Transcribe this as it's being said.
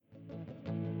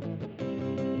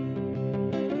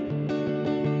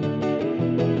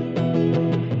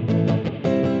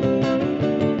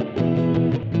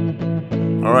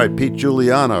All right, Pete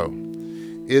Giuliano.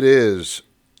 It is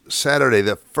Saturday,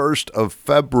 the 1st of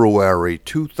February,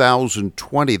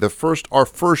 2020, our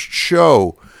first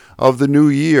show of the new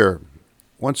year.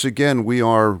 Once again, we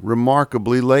are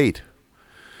remarkably late.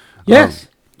 Yes.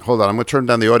 Hold on, I'm going to turn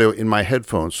down the audio in my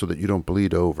headphones so that you don't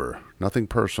bleed over. Nothing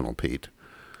personal, Pete.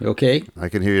 Okay. I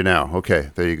can hear you now.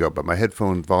 Okay, there you go. But my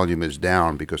headphone volume is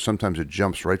down because sometimes it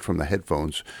jumps right from the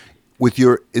headphones. With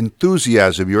your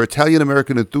enthusiasm, your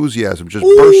Italian-American enthusiasm just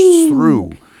bursts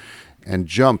through and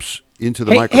jumps into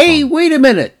the microphone. Hey, wait a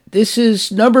minute. This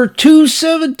is number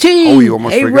 217. Oh, you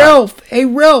almost forgot. Hey,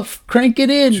 Ralph, crank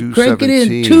it in.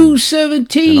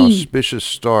 217. An auspicious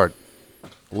start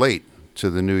late to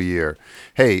the new year.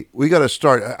 Hey, we got to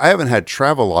start. I haven't had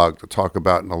Travelog to talk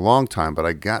about in a long time, but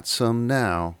I got some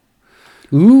now.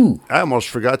 Ooh. I almost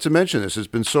forgot to mention this. It's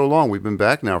been so long. We've been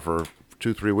back now for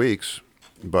 2-3 weeks,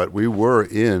 but we were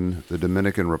in the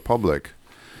Dominican Republic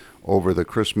over the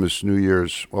Christmas, New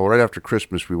Year's. Well, right after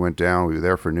Christmas, we went down. We were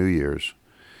there for New Year's.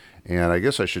 And I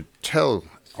guess I should tell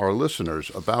our listeners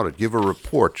about it, give a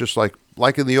report, just like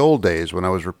in the old days when I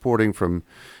was reporting from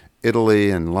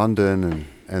Italy and London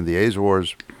and the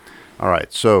Azores. All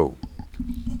right, so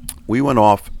we went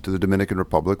off to the Dominican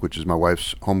Republic, which is my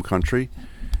wife's home country,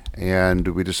 and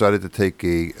we decided to take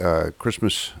a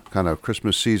Christmas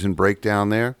season break down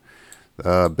there.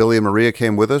 Billy and Maria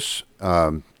came with us.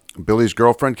 Billy's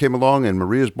girlfriend came along, and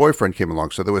Maria's boyfriend came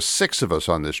along. So there were 6 of us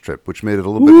on this trip, which made it a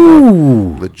little bit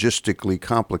more logistically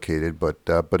complicated, but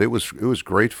it was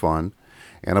great fun.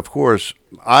 And of course,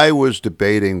 I was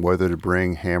debating whether to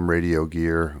bring ham radio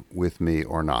gear with me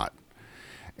or not.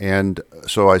 And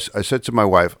so I said to my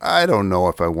wife, I don't know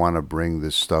if I want to bring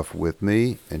this stuff with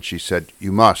me. And she said,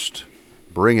 you must.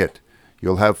 Bring it.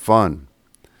 You'll have fun.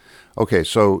 Okay,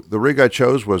 so the rig I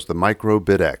chose was the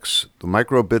Microbit X. The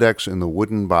Microbit X in the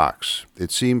wooden box.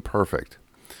 It seemed perfect.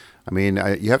 I mean,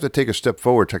 you have to take a step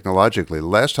forward technologically.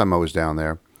 Last time I was down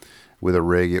there with a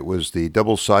rig, it was the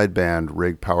double sideband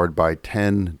rig powered by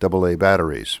 10 AA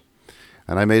batteries.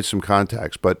 And I made some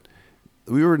contacts, but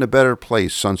we were in a better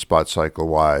place sunspot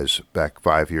cycle-wise back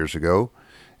 5 years ago,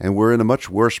 and we're in a much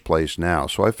worse place now.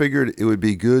 So I figured it would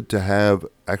be good to have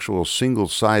actual single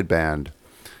sideband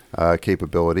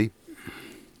capability,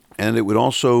 and it would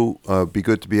also be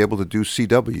good to be able to do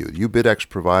CW. UBitX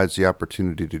provides the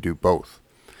opportunity to do both.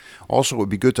 Also, it would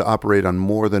be good to operate on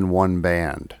more than one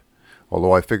band,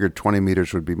 although I figured 20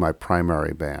 meters would be my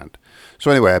primary band.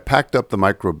 So anyway, I packed up the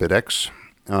Microbit X.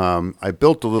 I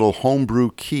built a little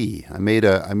homebrew key. I made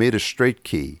a straight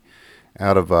key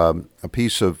out of a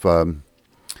piece of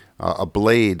a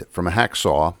blade from a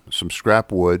hacksaw, some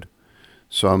scrap wood,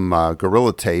 some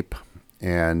Gorilla Tape,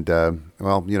 and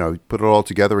put it all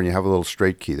together and you have a little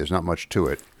straight key. There's not much to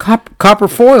it. Copper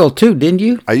foil too, didn't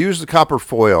you? I used the copper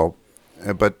foil,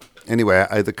 but anyway,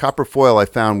 the copper foil I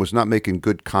found was not making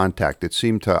good contact. It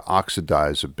seemed to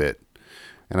oxidize a bit,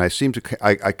 and I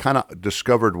kind of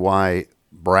discovered why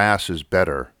brass is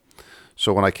better.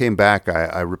 So when I came back,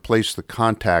 I replaced the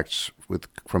contacts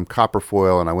from copper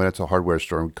foil, and I went into a hardware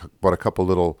store and bought a couple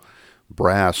little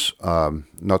brass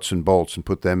nuts and bolts and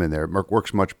put them in there. It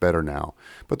works much better now.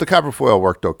 But the copper foil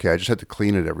worked okay. I just had to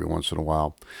clean it every once in a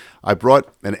while. I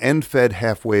brought an end-fed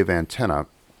half-wave antenna.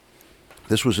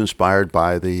 This was inspired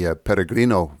by the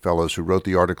Peregrino fellows who wrote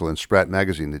the article in Sprat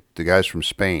magazine, the guys from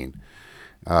Spain.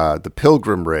 The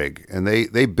Pilgrim rig, and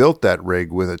they built that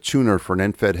rig with a tuner for an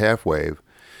end-fed half-wave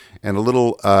and a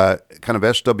little kind of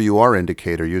SWR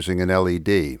indicator using an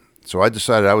LED. So I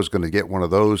decided I was going to get one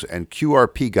of those, and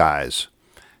QRP Guys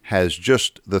has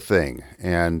just the thing.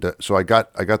 And so I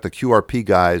got the QRP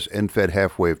Guys end-fed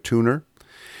half-wave tuner,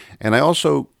 and I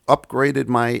also upgraded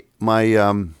my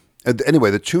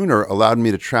anyway, the tuner allowed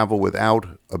me to travel without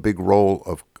a big roll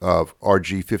of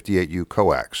RG58U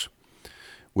coax,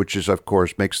 which is, of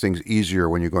course, makes things easier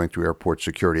when you're going through airport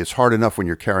security. It's hard enough when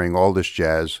you're carrying all this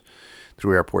jazz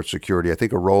through airport security. I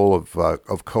think a roll of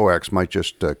coax might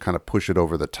just kind of push it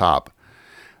over the top.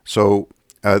 So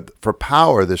for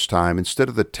power this time, instead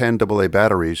of the 10 AA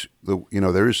batteries, there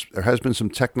has been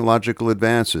some technological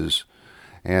advances,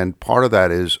 and part of that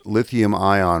is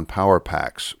lithium-ion power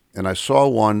packs. And I saw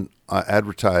one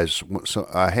advertised. So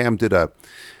Ham did a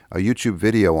YouTube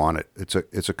video on it.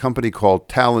 It's a company called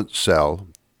Talent Cell.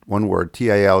 One word,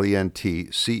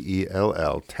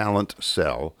 TALENTCELL, Talent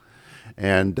Cell.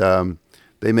 And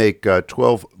they make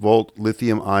 12-volt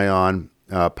lithium-ion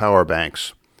power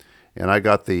banks. And I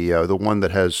got the one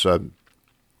that has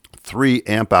 3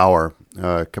 amp-hour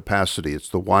capacity. It's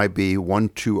the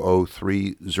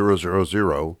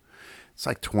YB120300. It's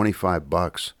like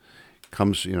 $25.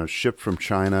 Comes, shipped from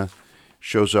China,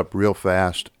 shows up real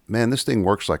fast. man, this thing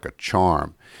works like a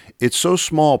charm. It's so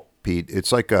small, Pete.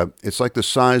 It's like the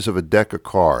size of a deck of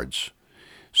cards.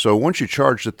 So once you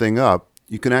charge the thing up,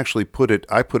 you can actually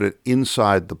I put it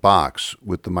inside the box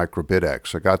with the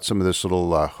Microbit-X. I got some of this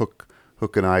little hook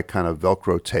and eye kind of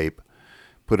Velcro tape,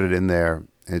 put it in there.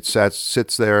 It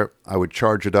sits there. I would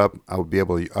charge it up. I'd be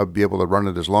able to run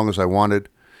it as long as I wanted,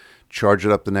 charge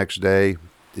it up the next day.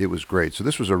 It was great. So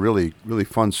this was a really, really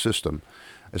fun system.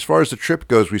 As far as the trip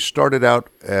goes, we started out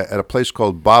at a place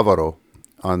called Bávaro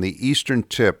on the eastern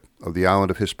tip of the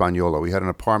island of Hispaniola. We had an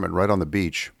apartment right on the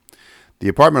beach. The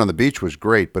apartment on the beach was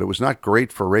great, but it was not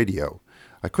great for radio.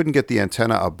 I couldn't get the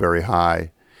antenna up very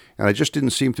high, and I just didn't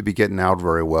seem to be getting out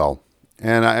very well.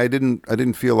 And I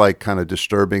didn't feel like kind of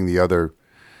disturbing the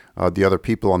other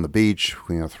people on the beach,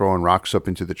 throwing rocks up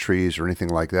into the trees or anything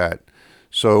like that.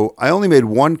 So I only made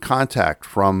one contact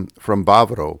from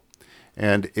Bávaro,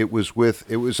 and it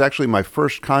was actually my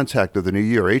first contact of the new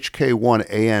year,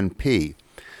 HK1ANP.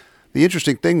 The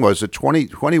interesting thing was that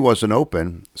 2020 wasn't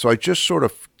open, so I just sort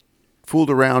of fooled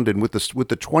around, and with the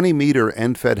 20-meter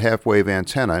end-fed half-wave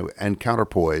antenna and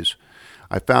counterpoise,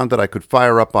 I found that I could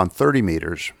fire up on 30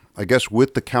 meters. I guess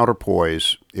with the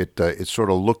counterpoise, it sort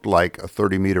of looked like a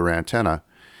 30-meter antenna.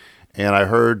 And I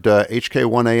heard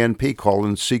HK1ANP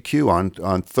calling CQ on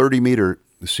 30-meter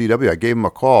CW. I gave him a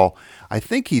call. I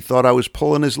think he thought I was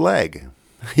pulling his leg.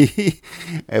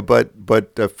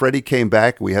 But Freddie came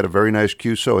back. We had a very nice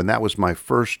QSO, and that was my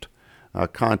first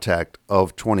contact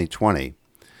of 2020.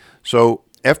 So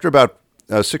after about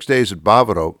 6 days at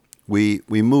Bávaro, we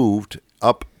moved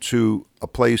up to a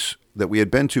place that we had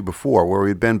been to before, where we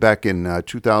had been back in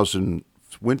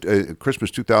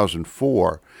Christmas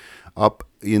 2004, up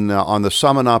on the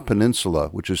Samaná Peninsula,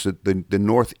 which is the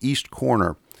northeast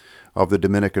corner of the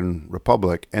Dominican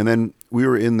Republic. And then we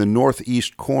were in the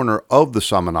northeast corner of the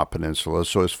Samaná Peninsula,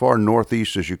 so as far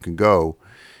northeast as you can go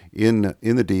in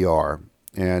the DR.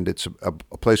 And it's a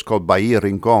place called Bahía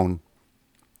Rincón,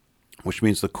 which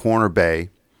means the corner bay.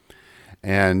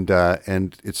 And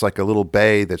it's like a little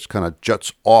bay that's kind of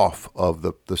juts off of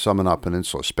the Samaná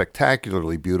Peninsula.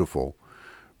 Spectacularly beautiful,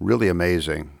 really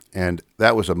amazing. And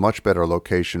that was a much better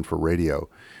location for radio.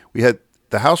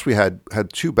 The house we had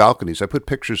two balconies. I put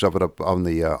pictures of it up on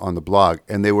the blog,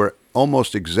 and they were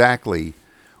almost exactly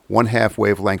 1/2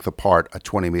 wavelength apart at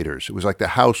 20 meters. It was like the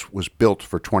house was built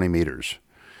for 20 meters.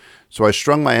 So I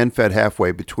strung my end-fed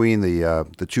halfway between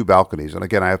the two balconies, and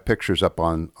again I have pictures up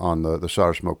on the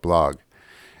Solder Smoke blog.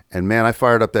 And man, I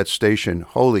fired up that station.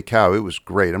 Holy cow, it was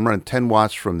great. I'm running 10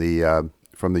 watts from the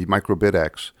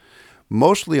Microbit-X,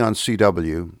 mostly on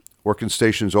CW. Worked in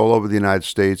stations all over the United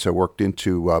States. I worked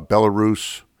into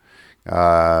Belarus,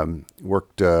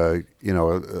 worked a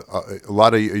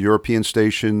lot of European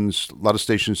stations, a lot of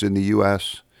stations in the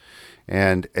U.S.,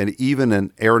 and even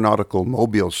an aeronautical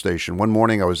mobile station. One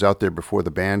morning I was out there before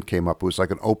the band came up. It was like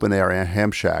an open-air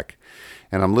ham shack,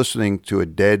 and I'm listening to a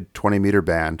dead 20-meter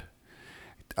band.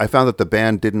 I found that the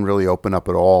band didn't really open up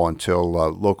at all until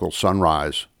local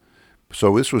sunrise.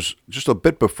 So this was just a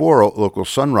bit before local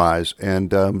sunrise,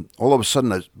 and all of a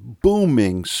sudden a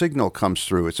booming signal comes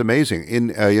through. It's amazing.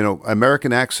 In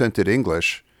American accented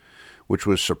English, which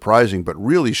was surprising, but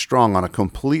really strong on a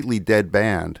completely dead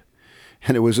band.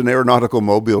 And it was an aeronautical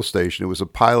mobile station. It was a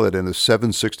pilot in a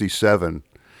 767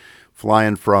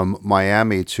 flying from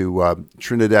Miami to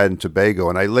Trinidad and Tobago.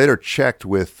 And I later checked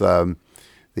with the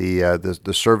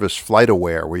service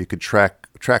FlightAware, where you could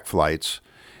track flights.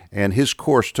 And his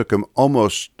course took him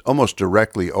almost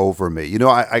directly over me.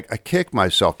 I kicked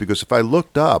myself because if I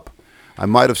looked up, I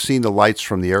might have seen the lights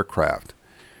from the aircraft.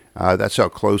 That's how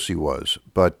close he was.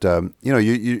 But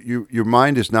your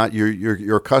mind is not.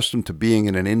 You're accustomed to being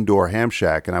in an indoor ham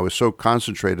shack, and I was so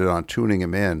concentrated on tuning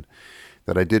him in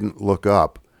that I didn't look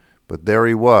up. But there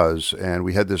he was, and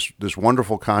we had this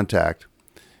wonderful contact,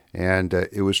 and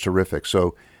it was terrific.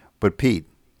 So, but Pete,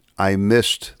 I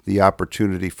missed the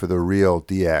opportunity for the real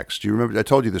DX. Do you remember? I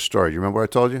told you the story. Do you remember what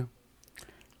I told you?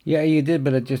 Yeah, you did,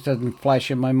 but it just doesn't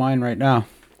flash in my mind right now.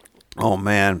 Oh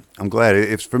man, I'm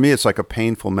glad. For me, it's like a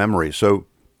painful memory. So,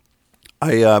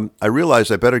 I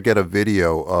realized I better get a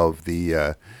video of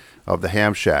the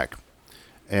ham shack,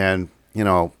 and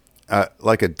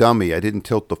like a dummy, I didn't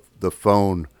tilt the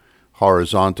phone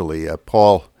horizontally.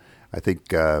 Paul, I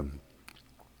think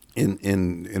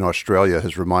in Australia,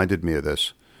 has reminded me of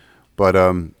this. But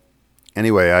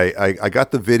anyway, I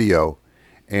got the video,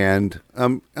 and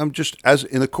I'm just, as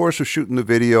in the course of shooting the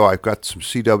video, I've got some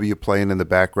CW playing in the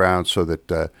background so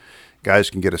that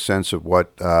guys can get a sense of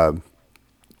what the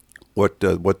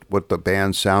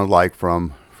bands sound like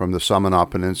from the Samaná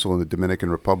Peninsula in the Dominican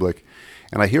Republic.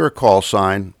 And I hear a call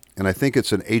sign, and I think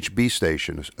it's an HB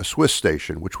station, a Swiss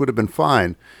station, which would have been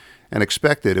fine and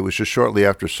expected. It was just shortly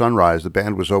after sunrise. The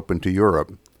band was open to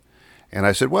Europe. And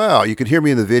I said, well, you could hear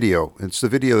me in the video. It's the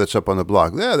video that's up on the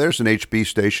blog. Yeah, there's an HB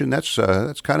station. That's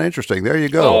kind of interesting. There you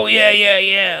go. Oh,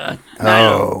 yeah.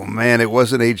 Oh, man, it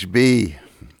wasn't HB.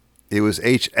 It was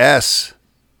HS.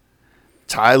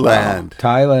 Thailand.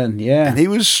 Wow. Thailand, yeah. And he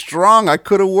was strong. I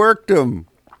could have worked him.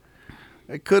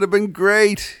 It could have been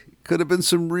great. Could have been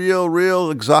some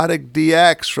real exotic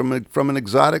DX from an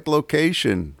exotic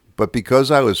location. But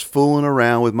because I was fooling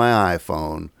around with my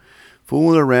iPhone,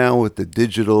 fooling around with the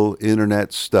digital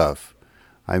internet stuff,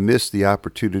 I missed the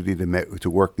opportunity to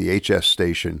work the HS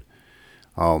station.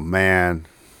 Oh man,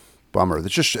 bummer.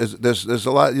 There's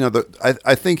a lot.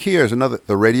 I think here's another.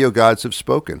 The radio gods have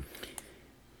spoken.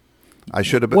 I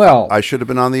should have been. Well, I should have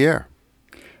been on the air.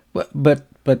 But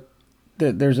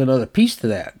there's another piece to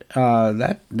that.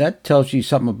 That tells you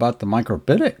something about the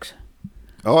Microbitics.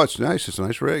 Oh, it's nice. It's a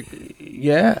nice rig.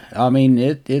 Yeah, I mean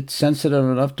it's sensitive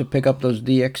enough to pick up those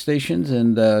DX stations,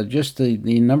 and just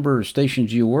the number of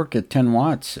stations you work at 10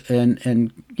 watts,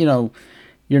 and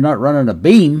you're not running a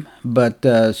beam, but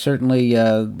certainly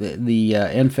the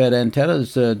end-fed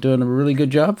antenna's doing a really good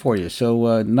job for you.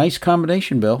 So nice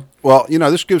combination, Bill. Well,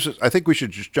 this gives us. I think we should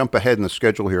just jump ahead in the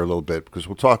schedule here a little bit because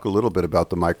we'll talk a little bit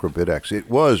about the Microbit-X. It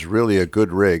was really a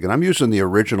good rig, and I'm using the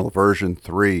original version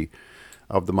 3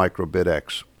 of the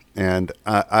Microbit-X. And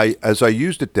as I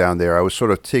used it down there, I was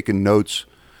sort of taking notes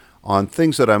on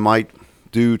things that I might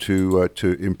do to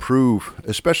improve,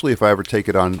 especially if I ever take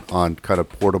it on kind of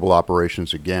portable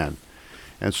operations again.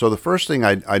 And so the first thing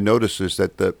I noticed is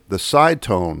that the side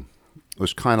tone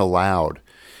was kind of loud.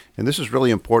 And this is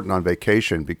really important on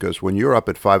vacation because when you're up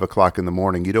at 5 o'clock in the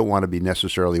morning, you don't want to be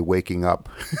necessarily waking up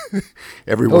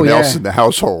everyone else in the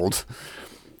household.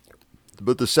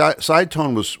 But the side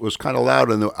tone was kind of loud,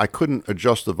 and I couldn't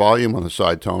adjust the volume on the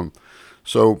side tone.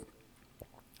 So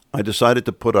I decided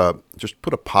to put a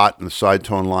pot in the side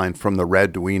tone line from the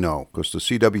Raduino, because the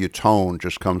CW tone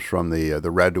just comes from the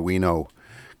Raduino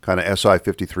kind of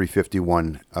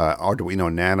SI5351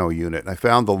 Arduino Nano unit. And I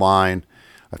found the line,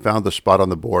 I found the spot on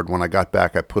the board. When I got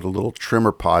back, I put a little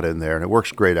trimmer pot in there, and it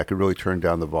works great. I could really turn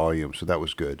down the volume, so that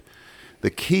was good. The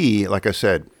key, like I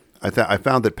said, I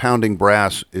found that pounding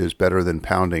brass is better than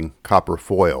pounding copper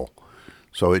foil.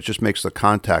 So it just makes the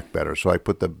contact better. So I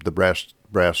put the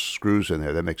brass screws in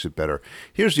there. That makes it better.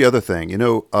 Here's the other thing.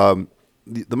 The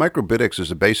Microbit-X is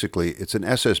it's an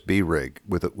SSB rig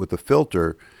with a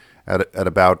filter at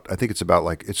about, I think it's about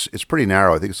like, it's pretty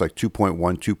narrow. I think it's like 2.1,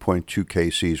 2.2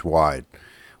 kcs wide,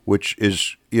 which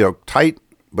is, tight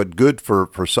but good for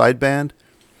sideband.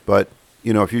 But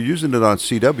if you're using it on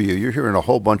CW, you're hearing a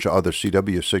whole bunch of other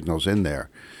CW signals in there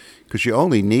because you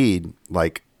only need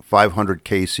like 500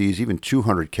 kcs, even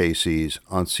 200 kcs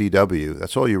on CW.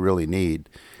 That's all you really need.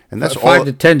 And that's 5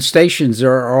 to 10 stations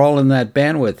are all in that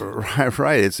bandwidth.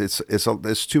 Right.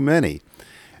 It's too many.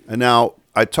 And now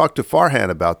I talked to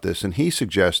Farhan about this, and he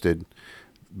suggested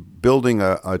building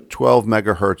a 12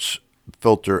 megahertz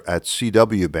filter at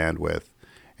CW bandwidth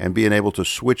and being able to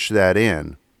switch that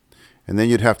in. And then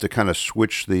you'd have to kind of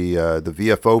switch the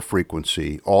VFO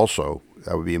frequency also.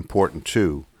 That would be important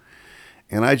too.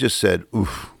 And I just said,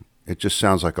 oof, it just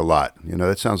sounds like a lot.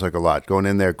 That sounds like a lot. Going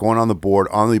in there, going on the board,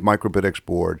 on the Microbit-X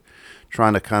board,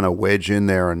 trying to kind of wedge in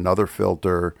there another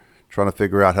filter, trying to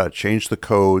figure out how to change the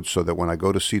code so that when I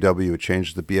go to CW, it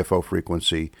changes the BFO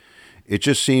frequency. It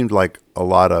just seemed like a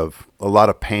lot of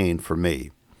pain for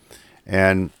me.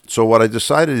 And so what I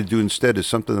decided to do instead is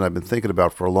something that I've been thinking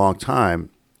about for a long time,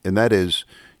 and that is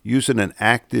using an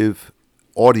active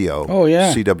audio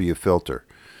CW filter.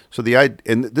 So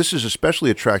and this is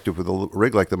especially attractive with a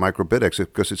rig like the Microbit-X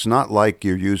because it's not like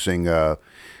you're using a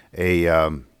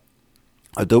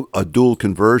dual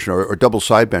conversion or double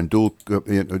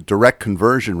sideband direct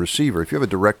conversion receiver. If you have a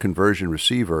direct conversion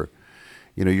receiver,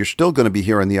 you're still going to be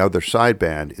hearing the other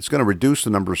sideband. It's going to reduce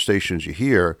the number of stations you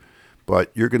hear,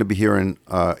 but you're going to be hearing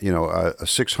a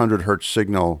 600 hertz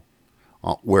signal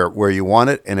where you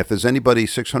want it, and if there's anybody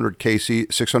 600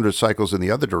 cycles in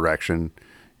the other direction,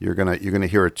 you're gonna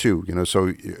hear it too.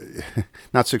 So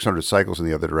not 600 cycles in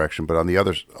the other direction, but on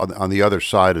the other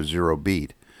side of 0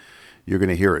 beat, you're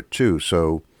gonna hear it too.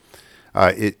 So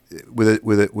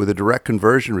with a direct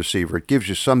conversion receiver, it gives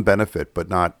you some benefit, but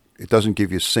it doesn't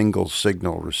give you single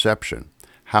signal reception.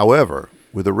 However,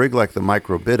 with a rig like the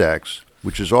Microbit-X,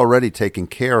 which is already taking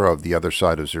care of the other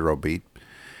side of 0 beat,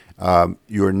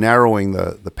 you're narrowing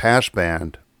the pass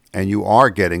band, and you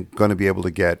are going to be able to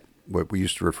get what we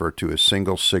used to refer to as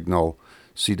single signal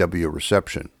CW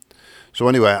reception. So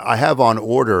anyway, I have on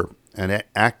order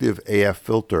active AF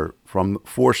filter from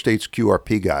 4 States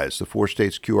QRP guys. The 4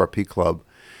 States QRP Club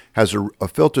has a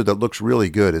filter that looks really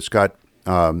good. It's got,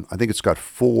 I think it's got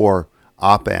 4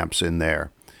 op amps in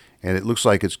there, and it looks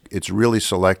like it's really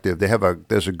selective.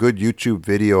 There's a good YouTube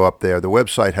video up there. The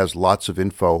website has lots of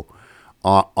info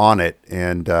on it,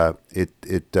 and it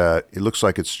looks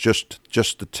like it's just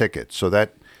the ticket. So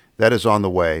that is on the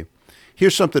way.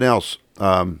 Here's something else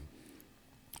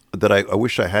that I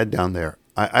wish I had down there.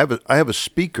 I have a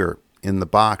speaker in the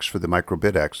box for the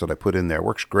MicroBitX that I put in there.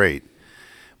 Works great.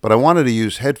 But I wanted to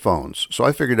use headphones, so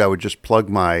I figured I would just plug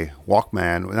my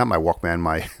Walkman, not my Walkman,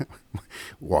 my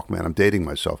Walkman, I'm dating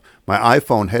myself, my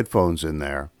iPhone headphones in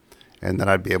there, and then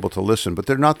I'd be able to listen. But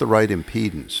they're not the right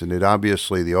impedance, and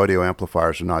obviously the audio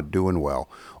amplifiers are not doing well.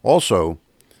 Also,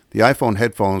 the iPhone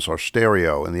headphones are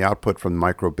stereo, and the output from the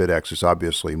MicroBitX is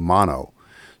obviously mono.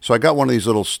 So I got one of these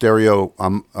little stereo,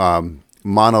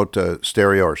 mono to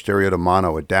stereo or stereo to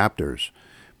mono adapters.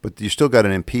 But you still got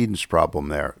an impedance problem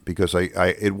there because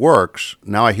it works.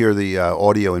 Now I hear the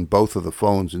audio in both of the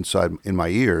phones in my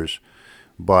ears,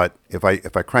 but if I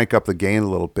crank up the gain a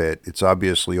little bit, it's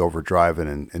obviously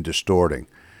overdriving and distorting.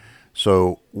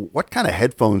 So what kind of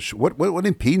headphones, what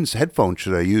impedance headphones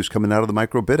should I use coming out of the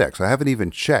MicroBitX? I haven't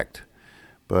even checked,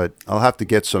 but I'll have to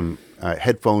get some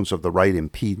headphones of the right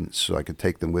impedance so I can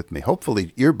take them with me.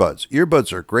 Hopefully earbuds.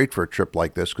 Earbuds are great for a trip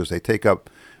like this because they take up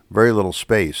very little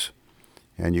space.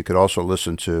 And you could also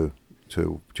listen to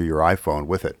your iPhone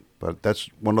with it. But that's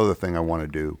one other thing I want to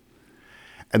do.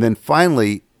 And then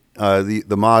finally,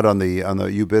 the mod on the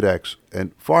UBitX.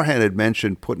 And Farhan had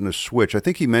mentioned putting a switch. I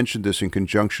think he mentioned this in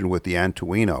conjunction with the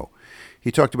Antuino.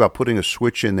 He talked about putting a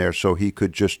switch in there so he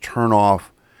could just turn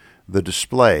off the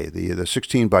display, the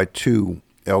 16 by 2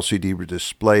 LCD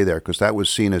display there, because that was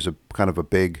seen as a kind of a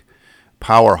big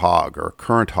power hog or a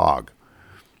current hog.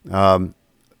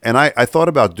 And I thought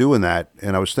about doing that,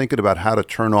 and I was thinking about how to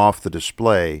turn off the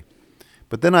display.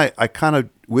 But then I kind of,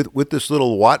 with this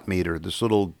little watt meter, this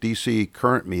little DC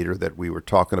current meter that we were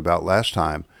talking about last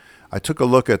time, I took a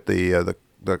look at the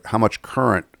how much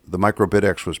current the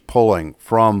MicroBitX was pulling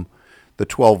from the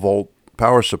 12-volt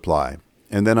power supply.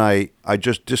 And then I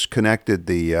just disconnected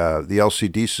the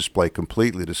LCD display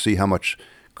completely to see how much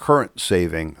current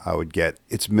saving I would get.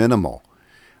 It's minimal.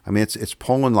 I mean, it's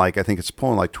pulling like, I think it's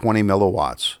pulling like 20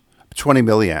 milliwatts, 20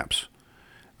 milliamps.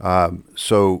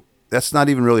 So that's not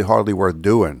even really hardly worth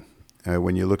doing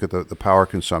when you look at the power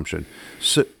consumption.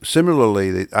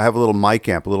 Similarly, I have a little mic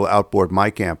amp, a little outboard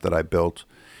mic amp that I built,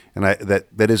 and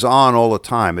that is on all the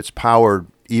time. It's powered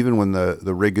even when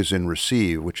the rig is in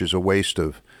receive, which is a waste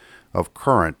of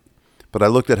current. But I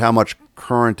looked at how much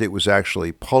current it was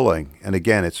actually pulling, and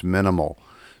again, it's minimal.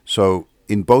 So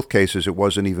in both cases, it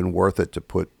wasn't even worth it to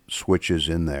put switches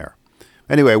in there.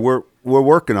 Anyway, we're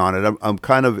working on it. I'm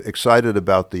kind of excited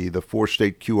about the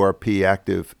 4-state QRP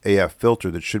active AF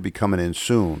filter that should be coming in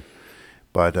soon.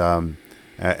 But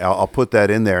I'll put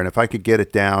that in there, and if I could get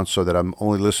it down so that I'm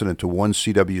only listening to one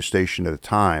CW station at a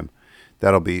time,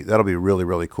 that'll be really,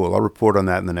 really cool. I'll report on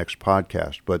that in the next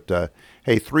podcast. But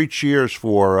hey, 3 cheers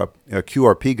for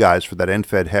QRP guys for that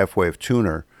end-fed half-wave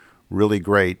tuner. Really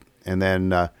great. And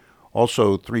then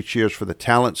also 3 cheers for the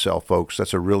Talent Cell folks.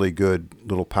 That's a really good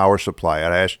little power supply.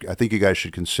 I think you guys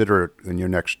should consider it in your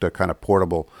next kind of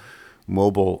portable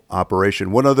mobile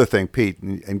operation. One other thing, Pete,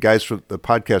 and guys, for the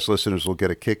podcast listeners will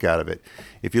get a kick out of it.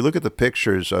 If you look at the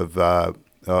pictures of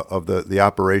the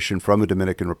operation from the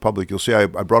Dominican Republic, you'll see I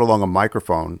brought along a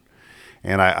microphone,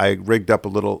 and I rigged up a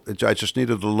little. I just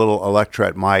needed a little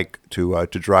Electret mic to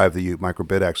drive the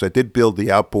MicroBitX. I did build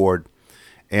the outboard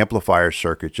amplifier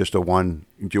circuit, just a one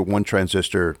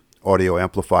transistor audio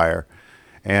amplifier,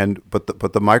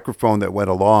 but the microphone that went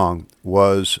along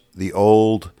was the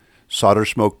old Solder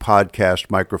Smoke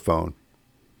podcast microphone.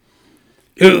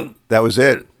 That was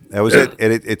it.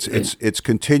 And it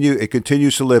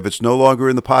continues to live. It's no longer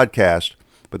in the podcast,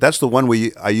 but that's the one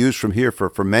I used from here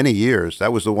for many years.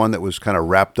 That was the one that was kind of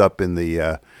wrapped up in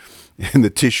the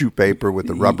tissue paper with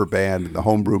the rubber band and the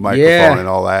homebrew microphone and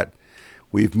all that.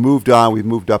 We've moved on. We've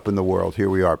moved up in the world. Here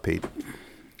we are, Pete.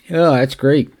 Yeah, that's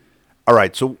great. All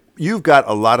right, so you've got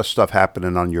a lot of stuff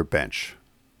happening on your bench.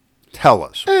 Tell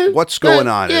us, what's going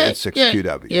on at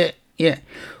 6QW? Yeah.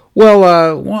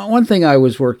 Well, one thing I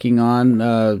was working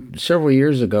on several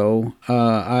years ago,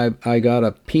 I got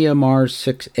a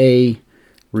PMR6A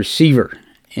receiver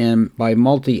by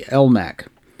Multi-Elmac.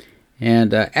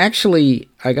 And actually,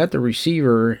 I got the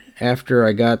receiver after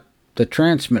I got the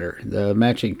transmitter, the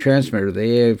matching transmitter, the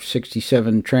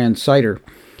AF67 Transciter,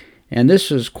 and this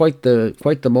was quite the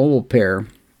mobile pair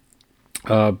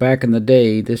back in the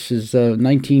day. This is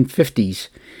 1950s,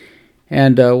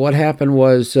 And what happened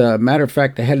was, matter of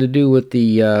fact, it had to do with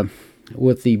the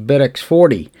BitX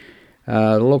 40.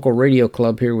 The local radio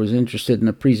club here was interested in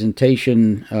a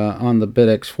presentation on the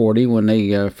BitX 40 when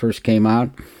they first came out,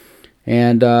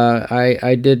 and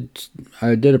I did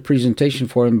a presentation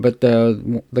for him. But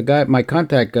the guy, my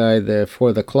contact guy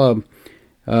for the club,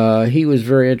 he was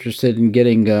very interested in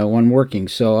getting one working.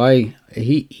 So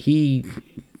he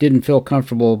didn't feel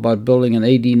comfortable about building an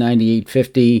AD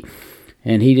 9850.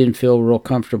 And he didn't feel real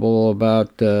comfortable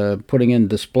about putting in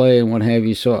display and what have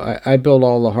you. So I built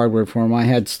all the hardware for him. I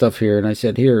had stuff here, and I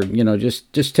said, "Here,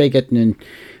 just take it and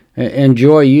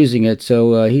enjoy using it."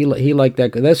 So he liked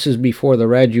that. This is before the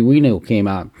Raduino came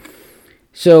out.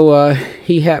 So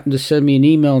he happened to send me an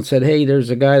email and said, "Hey, there's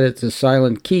a guy that's a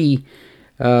Silent Key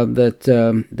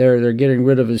that they're getting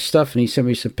rid of his stuff," and he sent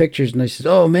me some pictures. And I said,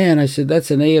 "Oh man," I said,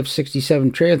 "that's an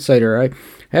AF67 Transiter. I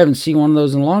haven't seen one of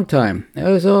those in a long time." I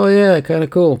was, "Oh yeah, kind of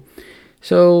cool."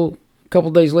 So a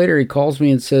couple days later, he calls me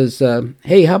and says,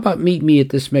 "Hey, how about meet me at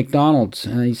this McDonald's?"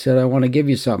 And he said, "I want to give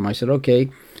you something." I said, "Okay."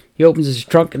 He opens his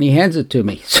trunk and he hands it to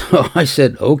me. So I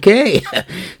said, "Okay."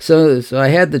 So I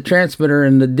had the transmitter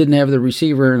and didn't have the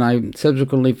receiver, and I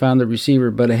subsequently found the receiver,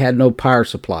 but it had no power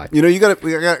supply. You got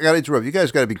to interrupt. You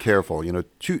guys got to be careful.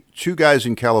 Two guys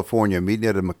in California meeting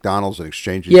at a McDonald's and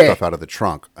exchanging stuff out of the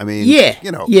trunk. I mean,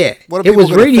 What it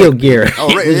was radio gear.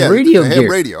 Oh, it was radio gear.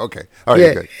 Radio. Okay. All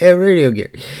right. Good. Yeah, radio gear.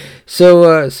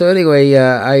 So anyway,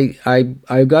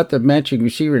 I got the matching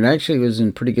receiver, and actually it was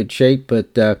in pretty good shape,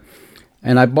 but.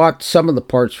 And I bought some of the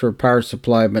parts for a power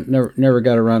supply, but never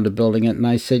got around to building it. And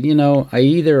I said, I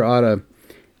either ought to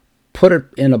put it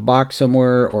in a box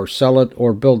somewhere or sell it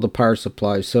or build the power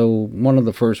supply. So one of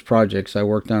the first projects I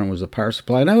worked on was a power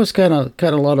supply, and that was kind of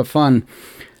a lot of fun.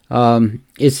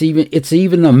 It's even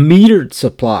a metered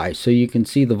supply, so you can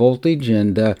see the voltage.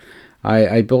 And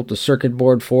I built a circuit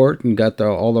board for it and got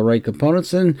all the right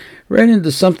components, and ran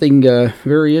into something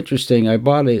very interesting.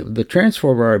 The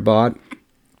transformer I bought.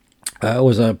 It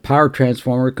was a power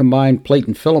transformer, combined plate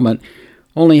and filament,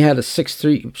 only had a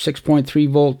 6.3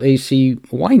 volt AC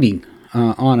winding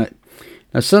on it.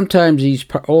 Now sometimes these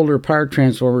older power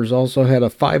transformers also had a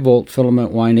 5 volt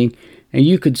filament winding, and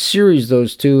you could series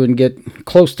those two and get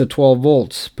close to 12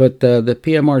 volts. But the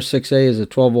PMR6A is a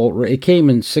 12 volt. It came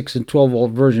in 6 and 12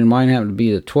 volt version. Mine happened to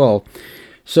be the 12.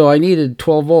 So I needed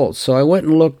 12 volts. So I went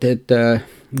and looked at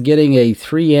getting a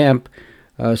 3 amp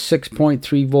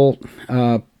 6.3 volt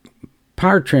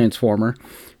power transformer,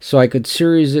 so I could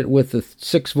series it with the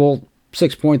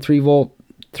 6.3 volt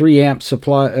 3 amp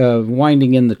supply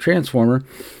winding in the transformer,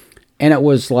 and it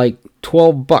was like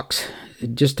 $12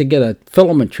 just to get a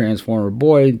filament transformer.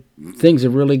 Boy, things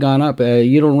have really gone up.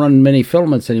 You don't run many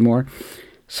filaments anymore.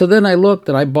 So then I looked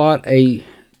and I bought a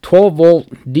 12 volt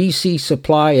DC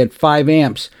supply at 5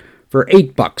 amps for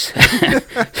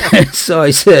 $8. So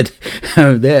I said,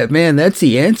 that's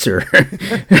the answer.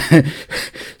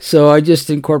 So I just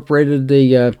incorporated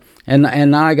the, and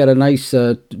now I got a nice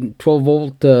 12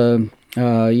 volt,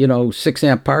 6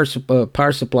 amp power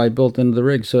supply built into the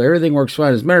rig. So everything works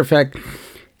fine. As a matter of fact,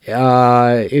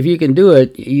 if you can do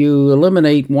it, you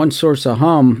eliminate one source of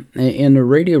hum in the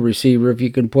radio receiver if you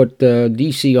can put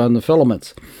DC on the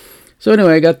filaments. So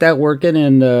anyway, I got that working,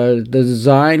 and the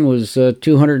design was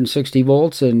 260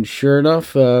 volts, and sure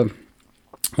enough,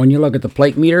 when you look at the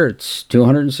plate meter, it's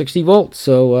 260 volts.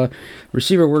 So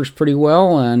receiver works pretty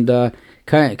well, and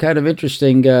kind of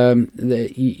interesting.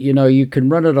 You can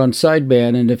run it on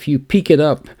sideband, and if you peak it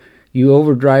up, you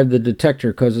overdrive the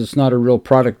detector because it's not a real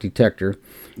product detector.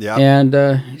 Yeah. And you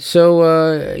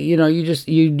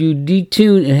do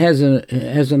detune. It has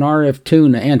an RF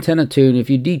tune, an antenna tune. If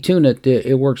you detune it,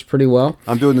 it works pretty well.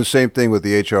 I'm doing the same thing with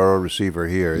the HRO receiver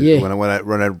here. Yeah. When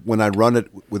I run it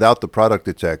without the product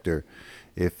detector,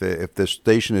 if the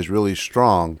station is really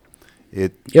strong,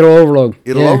 it'll overload.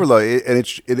 It'll overload, and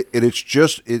it's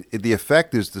just the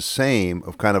effect is the same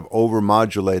of kind of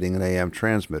over-modulating an AM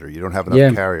transmitter. You don't have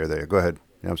enough carrier there. Go ahead.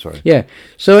 Yeah, I'm sorry. Yeah.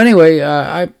 So anyway,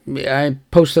 I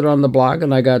posted on the blog,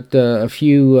 and I got a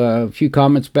few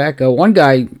comments back. One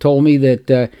guy told me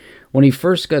that when he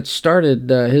first got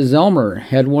started, his Elmer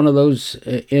had one of those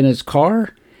in his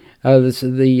car. This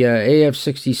is the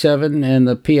AF67 and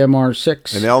the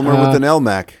PMR6. An Elmer with an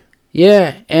LMAC.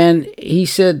 Yeah, and he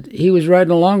said he was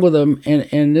riding along with him,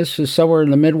 and this was somewhere in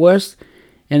the Midwest.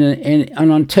 And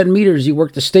on 10 meters, he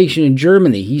worked a station in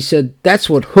Germany. He said, that's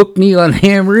what hooked me on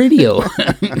ham radio.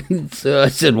 So I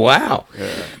said, wow.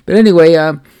 Yeah. But anyway,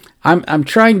 I'm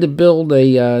trying to build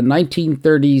a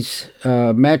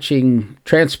 1930s matching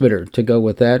transmitter to go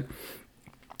with that.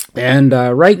 And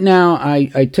right now,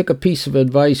 I took a piece of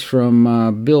advice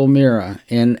from Bill Mira,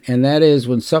 and that is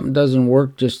when something doesn't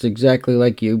work just exactly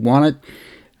like you want it,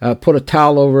 put a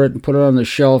towel over it and put it on the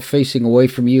shelf facing away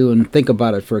from you and think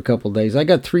about it for a couple of days. I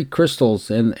got 3 crystals,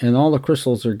 and all the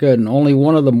crystals are good, and only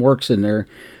one of them works in there,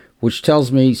 which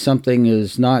tells me something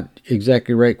is not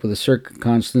exactly right with the circuit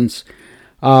constants.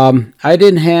 I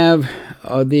didn't have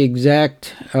the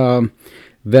exact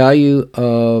value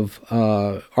of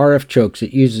RF chokes.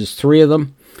 It uses 3 of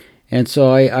them. And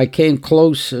so I came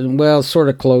close, well, sort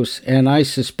of close, and I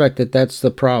suspect that that's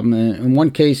the problem. In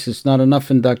one case, it's not enough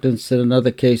inductance. In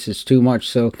another case, it's too much.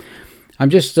 So I'm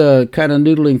just kind of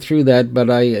noodling through that, but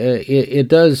it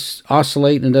does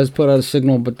oscillate and does put out a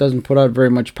signal, but doesn't put out very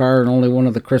much power in only one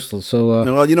of the crystals. So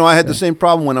well, I had the same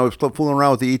problem when I was fooling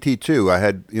around with the ET2. I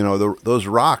had, those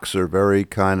rocks are very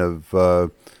kind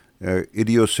of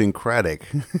idiosyncratic.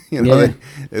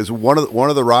 As one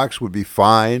of the rocks would be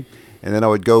fine. And then I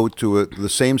would go to the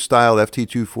same style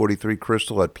FT243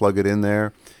 crystal. I'd plug it in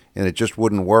there, and it just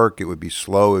wouldn't work. It would be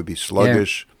slow. It would be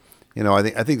sluggish. Yeah.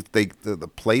 I think the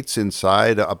plates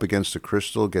inside up against the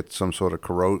crystal get some sort of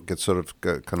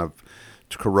kind of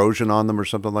corrosion on them or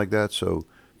something like that. So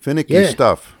finicky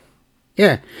stuff.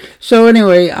 Yeah. So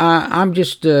anyway, I'm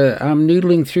just I'm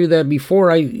noodling through that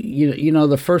before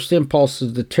the first impulse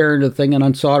is to tear into the thing and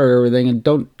unsolder everything, and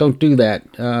don't do that.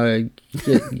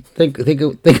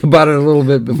 Think about it a little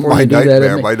bit before you do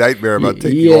that. My nightmare about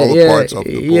taking all the parts off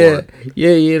the board.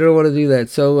 Yeah, you don't want to do that.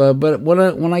 So, but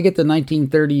when I get the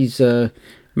 1930s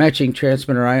matching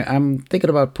transmitter, I'm thinking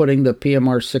about putting the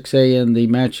PMR6A and the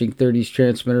matching 30s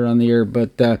transmitter on the air,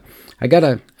 but I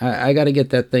gotta get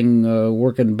that thing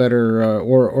working better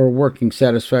or working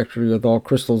satisfactorily with all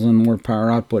crystals and more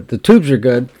power output. The tubes are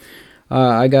good.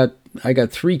 I got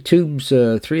 3 tubes,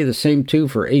 3 of the same tube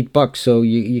for $8, so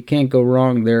you can't go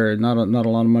wrong there. Not a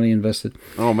lot of money invested.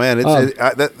 Oh man,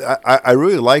 I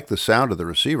really like the sound of the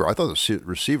receiver. I thought the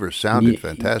receiver sounded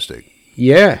fantastic.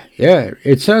 Yeah.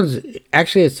 It sounds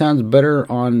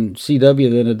better on CW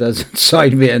than it does in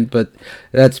sideband, but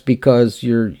that's because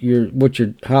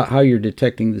how you're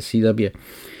detecting the CW.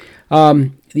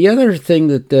 The other thing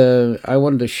that I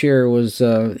wanted to share was,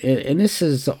 and this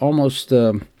is almost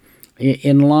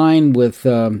in line with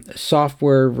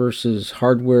software versus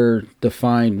hardware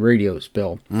defined radios,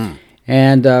 Bill.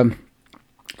 And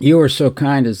you were so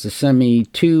kind as to send me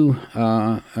 2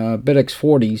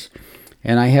 BitX40s.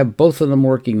 And I have both of them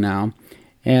working now.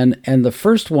 And the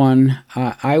first one,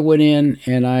 I went in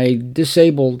and I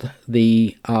disabled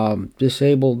the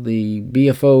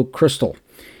BFO crystal,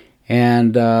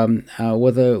 and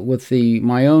with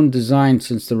my own design,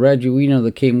 since the Raduino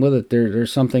that came with it,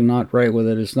 there's something not right with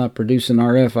it. It's not producing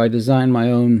RF. I designed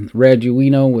my own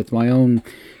Raduino with my own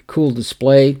cool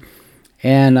display,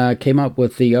 and came up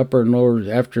with the upper and lower.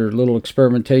 After a little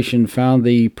experimentation, found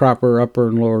the proper upper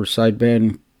and lower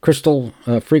sideband crystal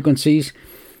frequencies,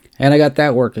 and I got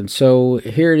that working. So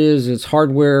here it is. It's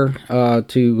hardware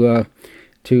to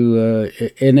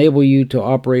enable you to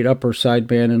operate upper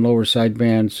sideband and lower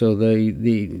sideband. So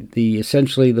the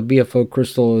essentially the BFO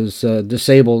crystal is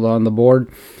disabled on the board,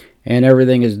 and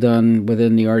everything is done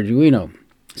within the Arduino.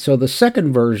 So the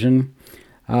second version,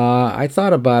 I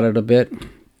thought about it a bit,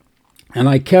 and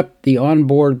I kept the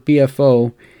onboard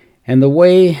BFO. And the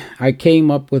way I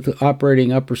came up with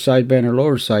operating upper sideband or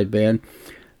lower sideband,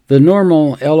 the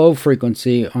normal LO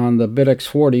frequency on the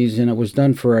BitX40s, and it was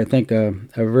done for, I think, a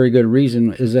very good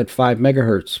reason, is at 5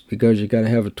 megahertz, because you got to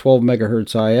have a 12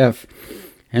 megahertz IF.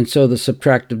 And so the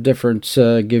subtractive difference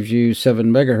gives you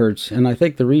 7 megahertz. And I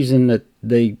think the reason that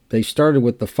they started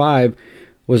with the 5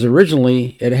 was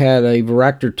originally it had a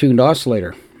varactor tuned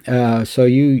oscillator. So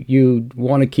you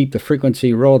want to keep the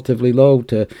frequency relatively low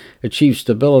to achieve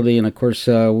stability, and of course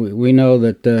we know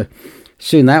that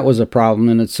soon that was a problem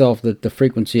in itself, that the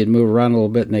frequency had moved around a little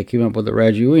bit, and they came up with the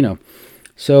Raduino.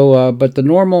 So, but the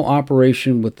normal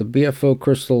operation with the BFO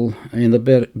crystal and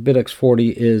the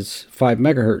BitX40 is 5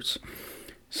 megahertz.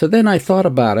 So then I thought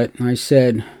about it, and I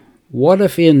said, what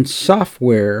if in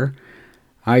software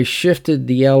I shifted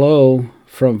the LO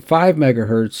from 5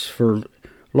 megahertz for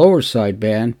lower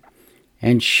sideband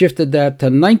and shifted that to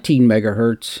 19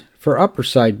 megahertz for upper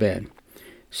sideband.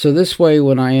 So this way,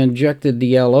 when I injected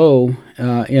the LO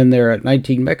in there at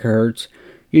 19 megahertz,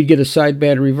 you'd get a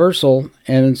sideband reversal,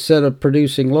 and instead of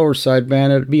producing lower sideband,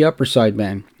 it'd be upper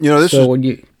sideband.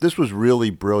 This was really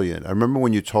brilliant. I remember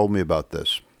when you told me about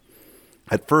this.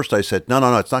 At first, I said, no,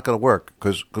 it's not going to work,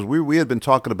 because we had been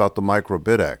talking about the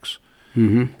MicroBitX,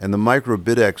 and the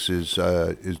MicroBitX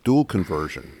is dual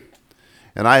conversion.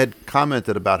 And I had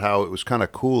commented about how it was kind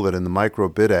of cool that in the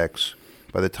MicroBitX,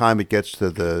 by the time it gets to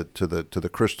the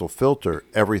crystal filter,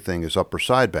 everything is upper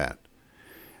sideband.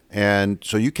 And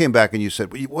so you came back and you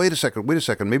said, wait a second,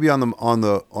 maybe on the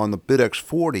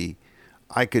BitX40,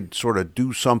 I could sort of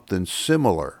do something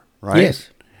similar, right? Yes.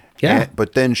 Yeah.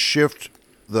 But then shift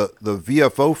the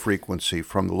VFO frequency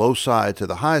from the low side to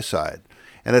the high side.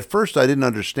 And at first I didn't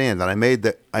understand, and I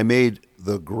made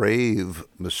the grave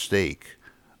mistake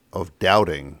of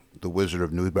doubting the Wizard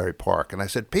of Newbury Park. And I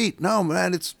said, Pete, no,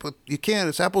 man, you can't.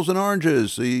 It's apples and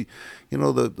oranges. The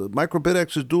micro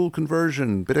BitX is dual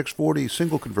conversion, BitX40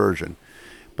 single conversion.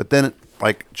 But then,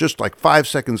 just 5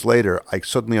 seconds later, I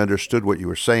suddenly understood what you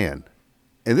were saying.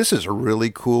 And this is a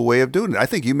really cool way of doing it. I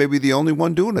think you may be the only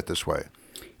one doing it this way.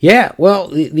 Yeah. Well,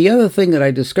 the other thing that I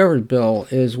discovered, Bill,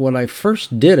 is when I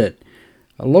first did it,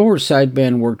 a lower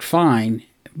sideband worked fine,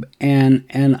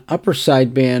 and upper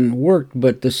sideband worked,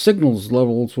 but the signals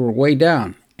levels were way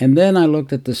down. And then I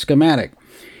looked at the schematic.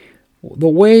 The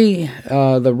way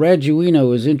the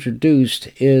Raduino is introduced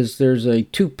is there's a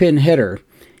 2-pin header,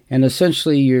 and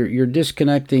essentially you're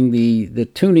disconnecting the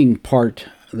tuning part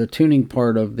of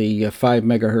the 5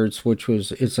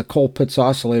 megahertz, it's a Colpitts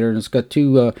oscillator, and it's got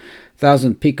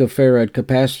 2,000 picofarad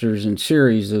capacitors in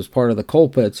series as part of the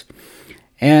Colpitts.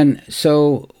 And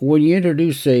so when you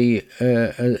introduce a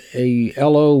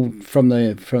LO from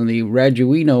the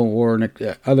Raduino or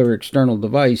other external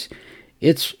device,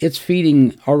 it's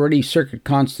feeding already circuit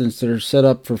constants that are set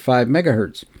up for 5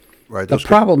 megahertz. Right. The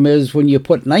problem is when you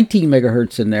put 19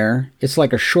 megahertz in there, it's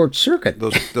like a short circuit.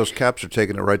 Those caps are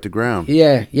taking it right to ground.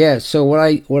 Yeah. So what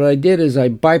I did is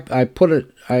I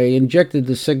injected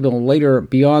the signal later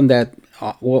beyond that.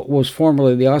 What was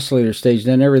formerly the oscillator stage,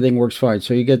 then everything works fine.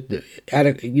 So you get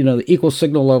the equal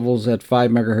signal levels at 5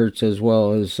 megahertz as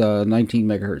well as 19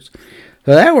 megahertz.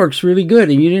 So that works really good,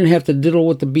 and you didn't have to diddle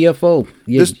with the BFO.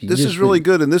 This is really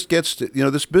good, and this gets to,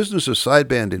 this business of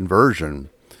sideband inversion.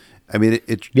 I mean,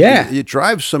 it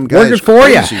drives some guys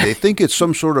crazy. They think it's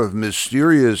some sort of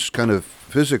mysterious kind of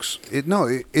physics.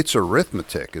 It's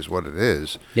arithmetic is what it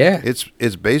is. Yeah.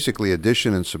 It's basically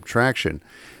addition and subtraction.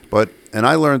 And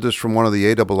I learned this from one of the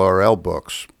ARRL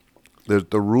books. There's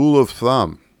the rule of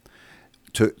thumb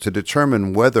to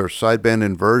determine whether sideband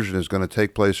inversion is going to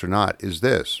take place or not is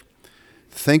this.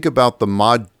 Think about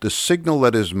the signal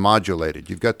that is modulated.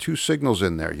 You've got two signals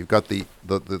in there. You've got the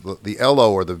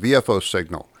LO or the VFO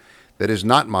signal that is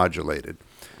not modulated.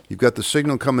 You've got the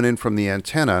signal coming in from the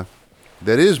antenna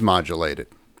that is modulated,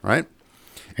 right?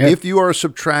 Yep. If you are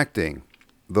subtracting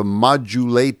the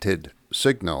modulated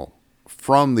signal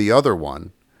from the other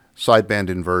one, sideband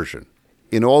inversion.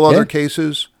 In all other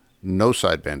cases, no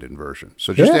sideband inversion.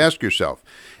 So just ask yourself,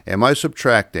 am I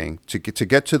subtracting to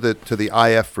get to the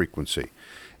IF frequency?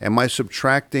 Am I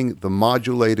subtracting the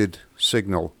modulated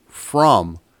signal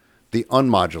from the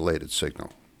unmodulated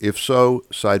signal? If so,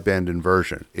 sideband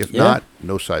inversion. If not,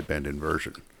 no sideband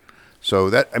inversion. So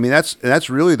that's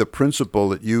really the principle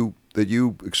that you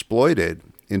exploited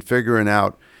in figuring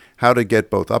out how to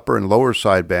get both upper and lower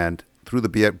sideband through the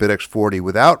BitX40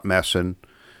 without messing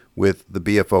with the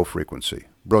BFO frequency.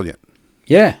 Brilliant.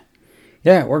 Yeah,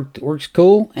 it works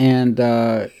cool, and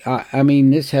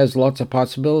this has lots of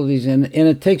possibilities, and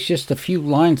it takes just a few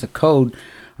lines of code.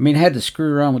 I mean, I had to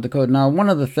screw around with the code. Now, one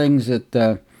of the things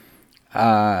that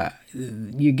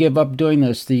you give up doing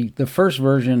this, the first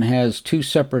version has 2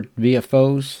 separate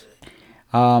VFOs.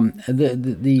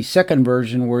 The second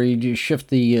version, where you just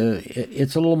shift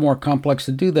it's a little more complex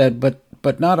to do that,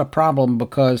 but not a problem,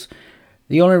 because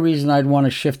the only reason I'd want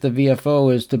to shift the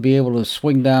VFO is to be able to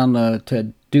swing down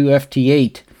to do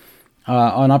FT8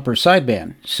 on upper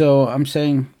sideband. So I'm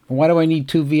saying, why do I need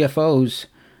 2 VFOs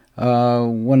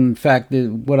when in fact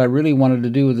what I really wanted to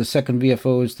do with the second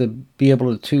VFO is to be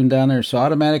able to tune down there. So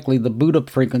automatically the boot up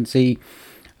frequency,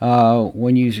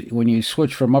 when you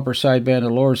switch from upper sideband to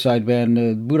lower sideband,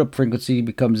 the boot up frequency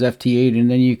becomes FT8,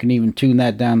 and then you can even tune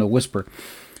that down to whisper.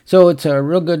 So it's a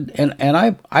real good,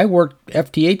 and I worked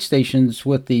FT8 stations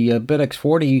with the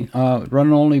BitX40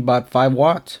 running only about 5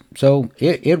 watts. So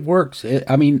it works.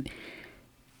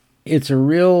 It's a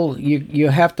real, you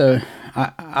have to,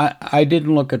 I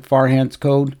didn't look at Farhant's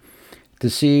code to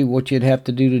see what you'd have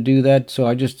to do that, so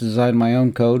I just designed my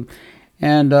own code.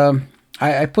 And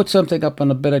I put something up on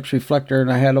the BitX reflector,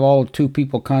 and I had all 2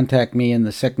 people contact me, and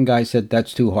the second guy said,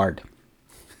 that's too hard.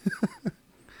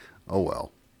 Oh,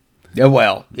 well. Yeah,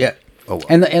 well, yeah. Oh, well.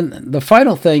 And the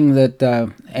final thing that,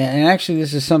 and actually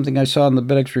this is something I saw in the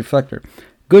BitX reflector.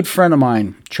 Good friend of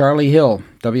mine, Charlie Hill,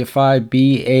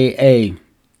 W5BAA.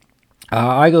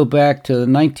 I go back to the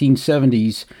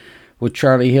 1970s with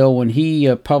Charlie Hill when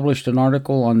he published an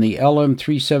article on the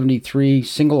LM373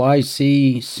 single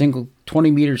IC, single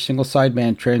 20-meter single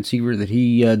sideband transceiver that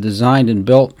he designed and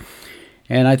built.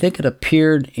 And I think it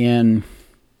appeared in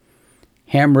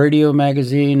Ham Radio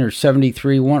Magazine or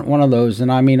 73, one of those.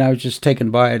 And I mean, I was just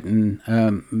taken by it. And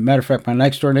matter of fact, my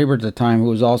next door neighbor at the time, who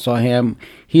was also a ham,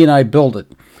 he and I built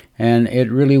it. And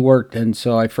it really worked. And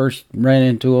so I first ran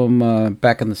into him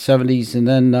back in the 70s. And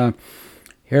then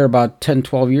here about 10,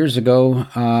 12 years ago,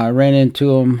 I ran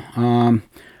into him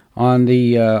on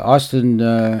the Austin,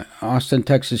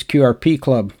 Texas QRP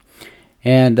Club.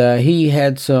 And he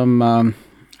had some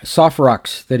soft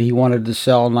rocks that he wanted to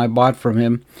sell, and I bought from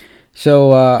him.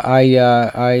 So I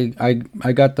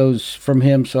got those from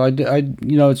him. So I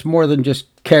it's more than just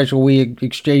casual. We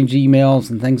exchange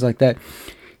emails and things like that.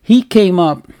 He came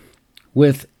up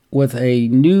with a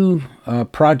new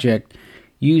project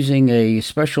using a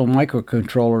special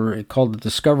microcontroller called the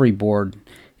Discovery Board.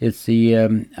 It's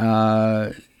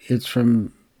it's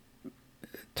from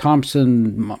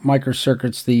Thomson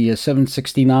Microcircuits, the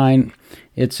 769.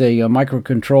 It's a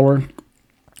microcontroller.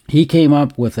 He came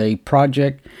up with a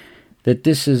project that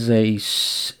this is a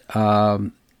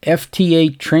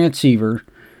FT8 transceiver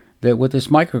that with this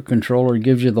microcontroller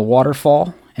gives you the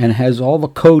waterfall and has all the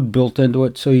code built into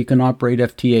it so you can operate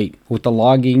FT8 with the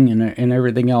logging and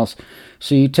everything else.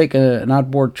 So you take an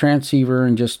outboard transceiver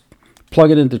and just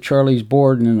plug it into Charlie's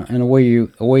board and away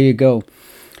you go.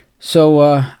 So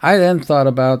I then thought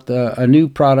about a new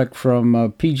product from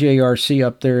PJRC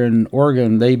up there in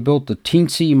Oregon. They built the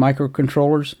Teensy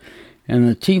microcontrollers, and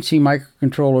the Teensy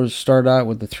microcontrollers start out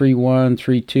with the 3.1,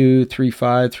 3.2,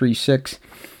 3.5, 3.6.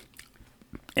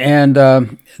 And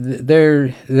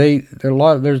there's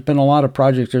been a lot of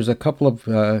projects. There's a couple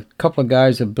of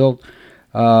guys have built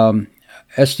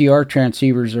SDR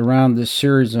transceivers around this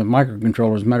series of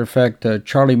microcontrollers. Matter of fact,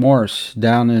 Charlie Morris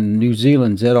down in New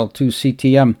Zealand,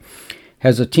 ZL2CTM,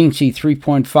 has a Teensy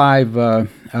 3.5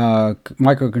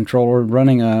 microcontroller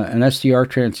running an SDR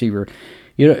transceiver.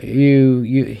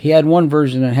 He had one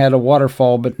version that had a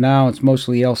waterfall, but now it's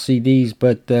mostly LCDs.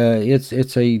 But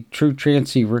it's a true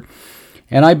transceiver.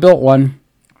 And I built one,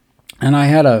 and I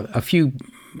had a few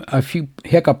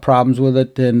hiccup problems with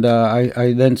it, and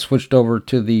I then switched over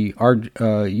to the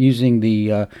using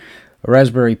the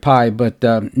Raspberry Pi. But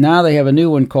now they have a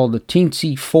new one called the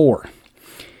Teensy 4,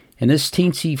 and this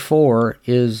Teensy 4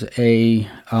 is a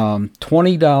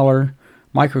 $20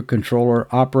 microcontroller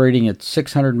operating at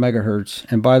 600 megahertz.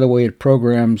 And by the way, it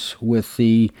programs with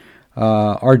the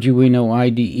Arduino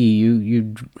IDE.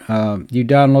 You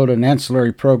download an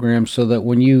ancillary program so that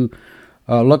when you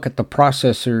look at the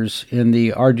processors in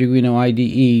the Arduino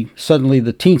IDE, suddenly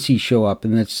the Teensy show up,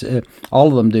 and that's all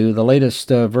of them do. The latest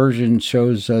version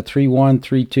shows 3.1,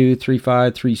 3.2,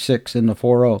 3.5, 3.6, and the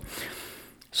 4.0.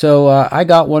 So I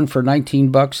got one for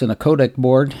 $19 and a codec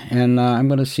board, and I'm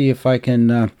going to see if I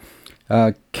can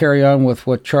carry on with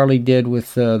what Charlie did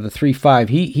with the 3.5.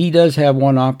 He does have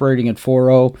one operating at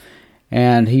 4.0.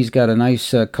 And he's got a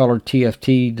nice color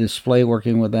TFT display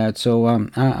working with that. So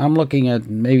I'm looking at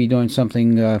maybe doing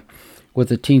something with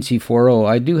the Teensy 4.0.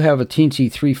 I do have a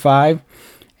Teensy 3.5,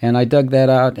 and I dug that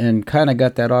out and kind of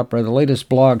got that opera. The latest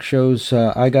blog shows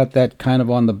I got that kind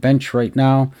of on the bench right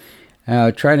now,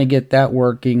 trying to get that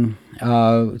working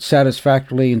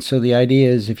satisfactorily. And so the idea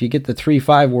is if you get the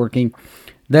 3.5 working,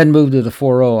 then move to the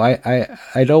 4.0.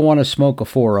 I don't want to smoke a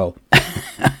 4.0.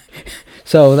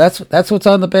 So that's what's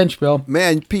on the bench, Bill.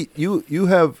 Man, Pete, you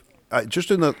have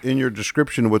just in your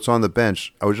description of what's on the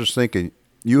bench, I was just thinking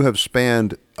you have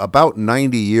spanned about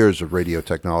 90 years of radio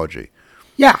technology.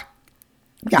 Yeah.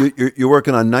 You're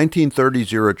working on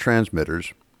 1930s era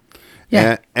transmitters.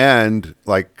 Yeah. And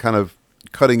like kind of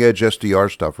cutting edge SDR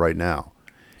stuff right now.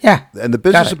 Yeah. And the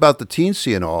business about the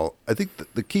Teensy and all, I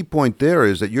think the key point there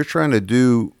is that you're trying to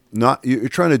do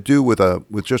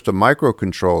with just a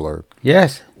microcontroller.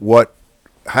 Yes. What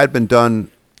had been done,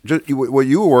 what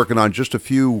you were working on just a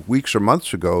few weeks or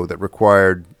months ago that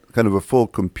required kind of a full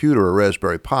computer, a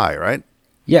Raspberry Pi, right?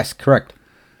 Yes, correct.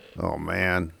 Oh,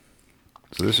 man.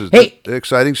 So this is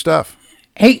exciting stuff.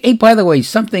 Hey, by the way,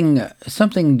 something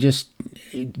just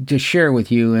to share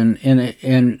with you, and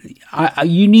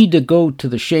you need to go to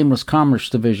the Shameless Commerce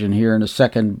division here in a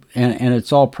second, and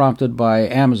it's all prompted by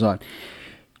Amazon.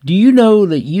 Do you know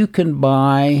that you can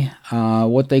buy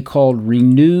what they call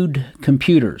renewed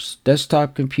computers,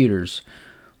 desktop computers,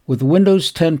 with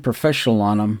Windows 10 Professional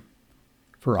on them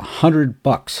for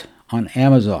 $100 on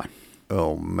Amazon?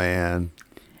 Oh, man.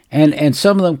 And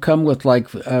some of them come with like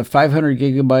 500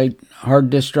 gigabyte hard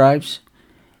disk drives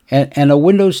and a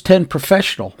Windows 10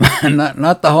 Professional,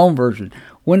 not the home version.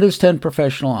 Windows 10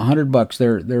 Professional, $100.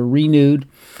 They're renewed.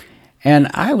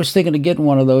 And I was thinking of getting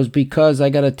one of those because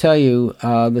I got to tell you,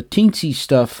 the teensy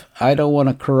stuff, I don't want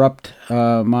to corrupt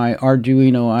my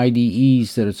Arduino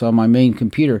IDEs that it's on my main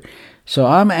computer. So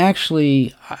I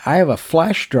have a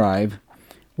flash drive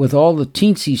with all the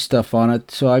teensy stuff on it.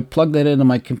 So I plug that into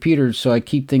my computer so I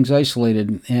keep things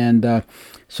isolated. And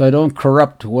so I don't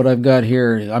corrupt what I've got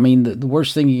here. I mean, the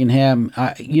worst thing you can have,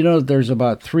 there's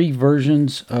about 3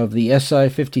 versions of the SI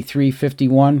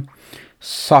 5351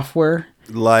 software.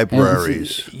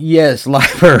 Libraries. Yes,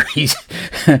 libraries.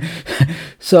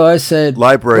 So I said...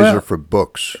 Libraries are for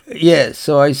books. Yes,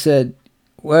 so I said,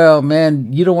 well,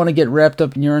 man, you don't want to get wrapped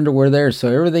up in your underwear there.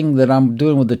 So everything that I'm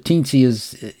doing with the teensy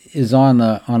is on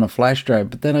a flash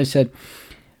drive. But then I said,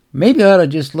 maybe I ought to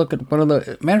just look at one of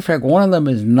the... Matter of fact, one of them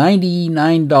is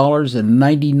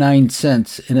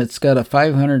 $99.99, and it's got a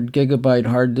 500 gigabyte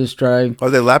hard disk drive. Are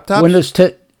they laptops? Windows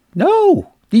 10...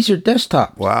 No, these are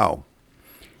desktops. Wow.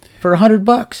 For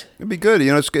 $100. It'd be good.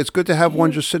 It's good to have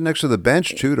one just sitting next to the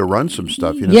bench too to run some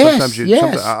stuff. Yes,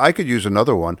 sometimes I could use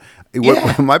another one.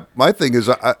 My thing is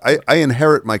I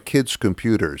inherit my kids'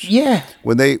 computers. Yeah.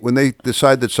 When they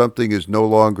decide that something is no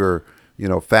longer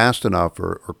fast enough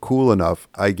or cool enough,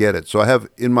 I get it. So I have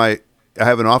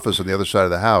an office on the other side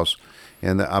of the house,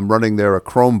 and I'm running there a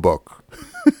Chromebook.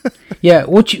 Yeah.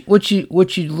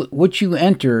 What you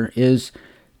enter is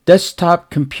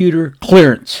desktop computer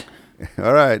clearance.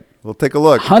 All right. We'll take a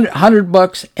look.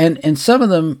 $100, and some of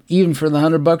them, even for the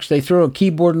 $100, they throw a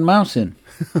keyboard and mouse in.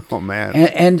 Oh man!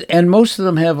 And most of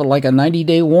them have like a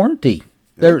 90-day warranty.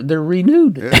 They're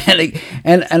renewed, yeah.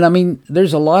 and I mean,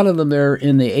 there's a lot of them there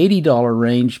in the $80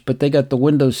 range, but they got the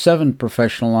Windows 7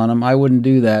 Professional on them. I wouldn't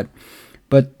do that,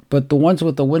 but the ones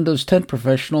with the Windows 10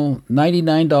 Professional,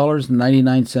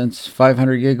 $99.99,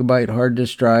 500 gigabyte hard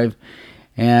disk drive,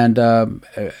 and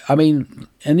I mean,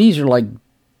 and these are like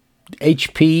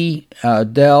HP,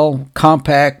 Dell,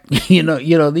 Compaq.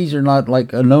 These are not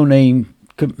like a no-name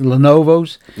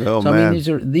Lenovo's. Oh, so, man. I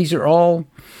mean, these are all,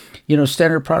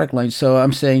 standard product lines. So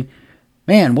I'm saying,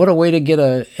 man, what a way to get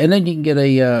and then you can get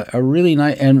a really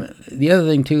nice, and the other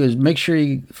thing too is make sure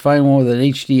you find one with an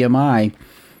HDMI,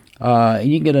 and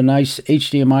you can get a nice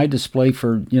HDMI display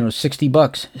for,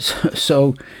 $60.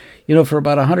 So for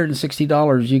about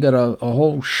 $160, you got a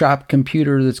whole shop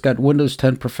computer that's got Windows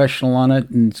 10 Professional on it,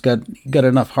 and it's got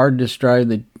enough hard disk drive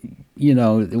that,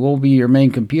 it won't be your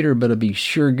main computer, but it'll be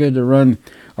sure good to run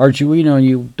Arduino, and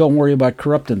you don't worry about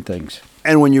corrupting things.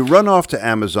 And when you run off to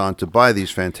Amazon to buy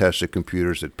these fantastic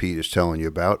computers that Pete is telling you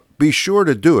about, be sure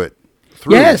to do it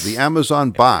through the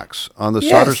Amazon box on the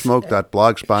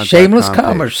soldersmoke.blogspot.com Shameless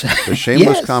commerce. The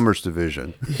Shameless Commerce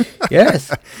division.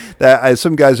 Yes.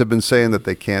 Some guys have been saying that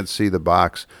they can't see the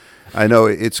box. I know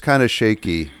it's kind of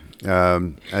shaky.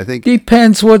 I think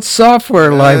depends what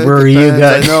software library you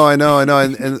got. I know.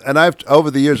 And I've over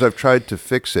the years I've tried to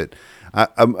fix it.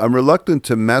 I'm reluctant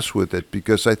to mess with it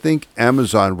because I think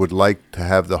Amazon would like to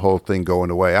have the whole thing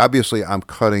going away. Obviously, I'm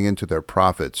cutting into their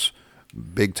profits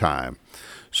big time.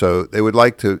 So they would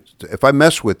like to, if I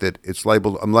mess with it,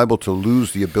 I'm liable to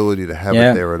lose the ability to have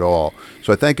it there at all.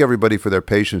 So I thank everybody for their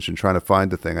patience in trying to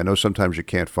find the thing. I know sometimes you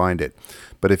can't find it,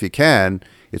 but if you can,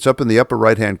 it's up in the upper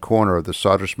right-hand corner of the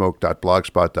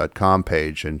soldersmoke.blogspot.com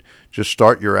page, and just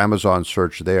start your Amazon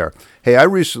search there. Hey, I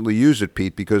recently used it,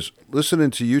 Pete, because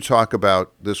listening to you talk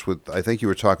about this I think you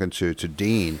were talking to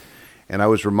Dean, and I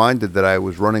was reminded that I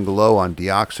was running low on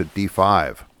Deoxit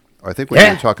D5. I think when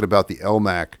you were talking about the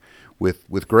LMAC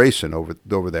with Grayson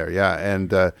over there, yeah.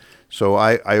 And so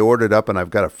I ordered up, and I've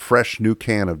got a fresh new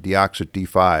can of Deoxit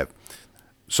D5.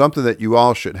 Something that you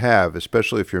all should have,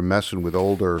 especially if you're messing with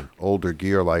older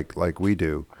gear like we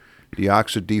do.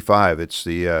 Deoxit D5. It's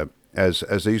the as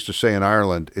they used to say in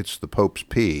Ireland, it's the Pope's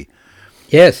pee.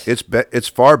 Yes, it's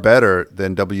far better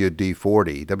than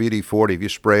WD-40. WD-40, if you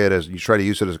spray it you try to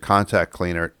use it as a contact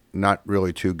cleaner, not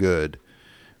really too good.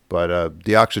 But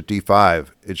Deoxit D5,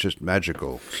 it's just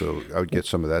magical. So I would get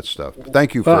some of that stuff.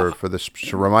 Thank you for this,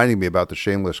 for reminding me about the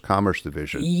Shameless Commerce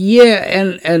division.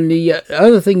 Yeah, and the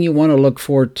other thing you want to look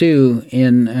for, too,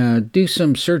 and do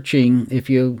some searching, if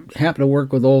you happen to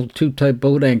work with old tube-type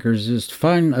boat anchors, is to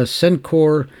find a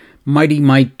Sencor Mighty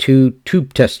Mite 2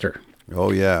 tube tester.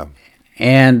 Oh, yeah.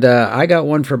 And I got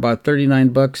one for about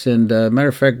 $39. And matter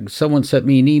of fact, someone sent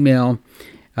me an email.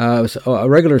 A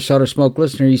regular Solder Smoke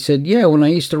listener, he said, yeah, when I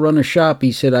used to run a shop,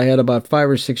 he said I had about 5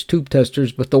 or 6 tube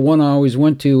testers, but the one I always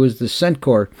went to was the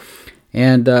Sencor.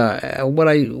 And what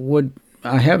I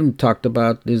haven't talked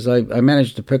about is I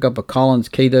managed to pick up a Collins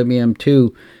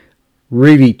KWM2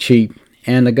 really cheap,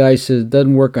 and the guy says it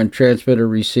doesn't work on transmit or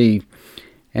receive.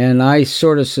 And I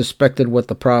sort of suspected what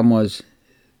the problem was.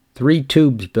 3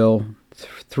 tubes, Bill.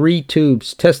 3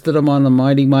 tubes, tested them on the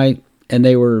Mighty Might, and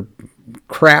they were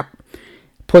crap.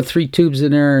 Put 3 tubes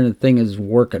in there, and the thing is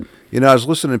working. You know, I was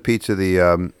listening, Pete, to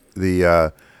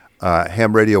the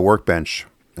Ham Radio Workbench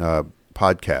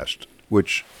podcast,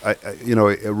 which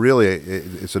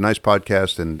it's a nice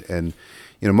podcast, and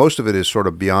most of it is sort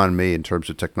of beyond me in terms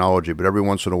of technology. But every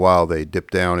once in a while, they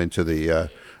dip down into the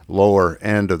lower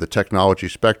end of the technology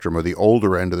spectrum, or the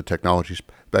older end of the technology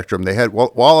spectrum. They had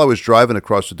while I was driving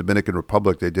across the Dominican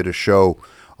Republic, they did a show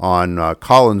on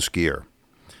Collins gear.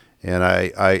 And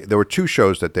there were 2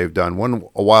 shows that they've done, one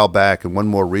a while back and one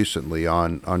more recently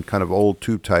on kind of old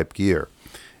tube type gear.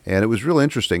 And it was real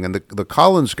interesting. And the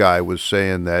Collins guy was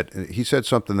saying that he said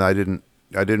something that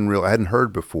I hadn't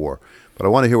heard before, but I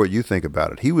want to hear what you think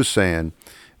about it. He was saying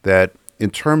that in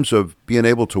terms of being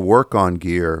able to work on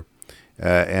gear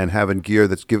and having gear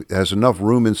that has enough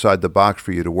room inside the box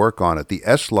for you to work on it, the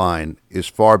S-Line is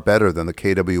far better than the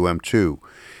KWM2.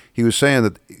 He was saying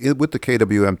that with the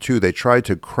KWM2, they tried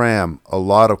to cram a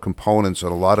lot of components and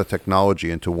a lot of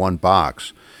technology into one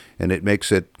box, and it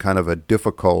makes it kind of a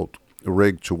difficult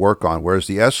rig to work on. Whereas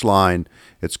the S-Line,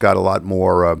 it's got a lot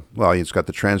more, it's got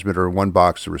the transmitter in one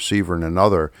box, the receiver in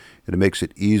another, and it makes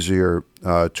it easier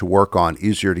to work on,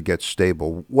 easier to get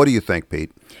stable. What do you think,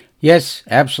 Pete? Yes,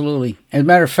 absolutely. As a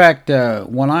matter of fact,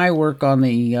 when I work on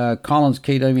the Collins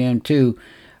KWM2,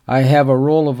 I have a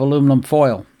roll of aluminum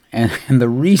foil. And the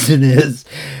reason is,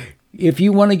 if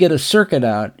you want to get a circuit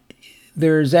out,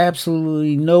 there's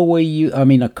absolutely no way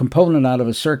a component out of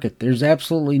a circuit, there's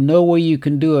absolutely no way you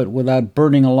can do it without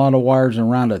burning a lot of wires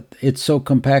around it. It's so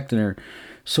compact in there.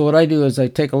 So what I do is I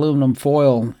take aluminum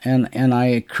foil and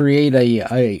I create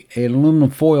a aluminum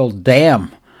foil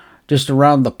dam just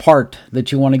around the part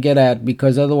that you want to get at,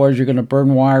 because otherwise you're going to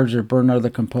burn wires or burn other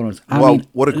components.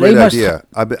 What a great idea.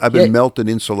 I've been melting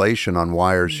insulation on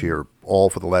wires here all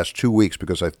for the last 2 weeks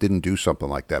because I didn't do something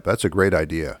like that. But that's a great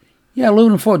idea. Yeah,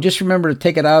 aluminum foil. Just remember to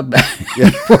take it out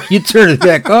before you turn it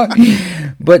back on.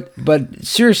 But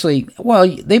seriously,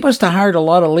 they must have hired a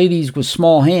lot of ladies with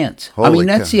small hands. Holy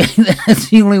that's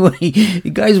the only way.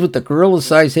 You guys with the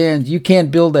gorilla-sized hands, you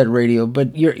can't build that radio.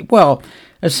 But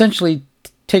essentially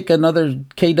take another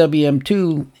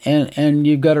KWM2 and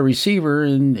you've got a receiver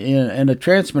and a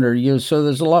transmitter. So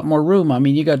there's a lot more room.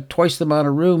 You got twice the amount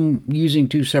of room using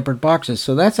 2 separate boxes.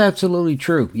 So that's absolutely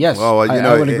true. Yes,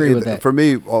 I would agree with that. For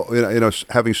me,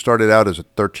 having started out as a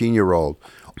 13-year-old,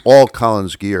 all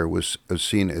Collins gear was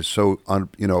seen as so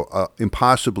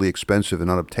impossibly expensive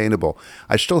and unobtainable.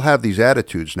 I still have these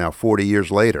attitudes now, 40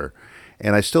 years later.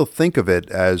 And I still think of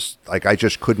it as like I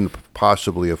just couldn't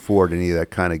possibly afford any of that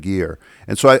kind of gear.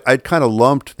 And so I kind of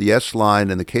lumped the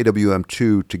S-Line and the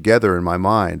KWM2 together in my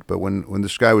mind. But when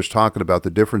this guy was talking about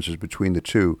the differences between the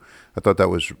two, I thought that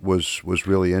was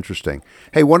really interesting.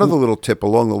 Hey, one other little tip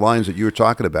along the lines that you were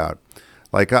talking about.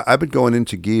 Like I've been going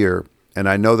into gear, and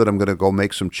I know that I'm going to go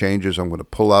make some changes. I'm going to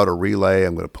pull out a relay.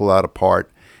 I'm going to pull out a part.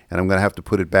 And I'm going to have to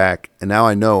put it back. And now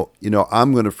I know,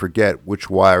 I'm going to forget which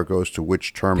wire goes to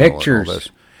which terminal. Pictures. And all this.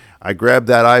 I grab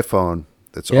that iPhone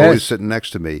that's always sitting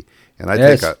next to me, and I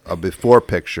take a before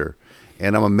picture.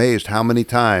 And I'm amazed how many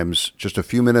times, just a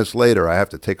few minutes later, I have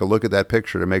to take a look at that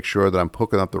picture to make sure that I'm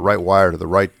hooking up the right wire to the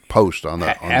right post on the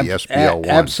SPL1.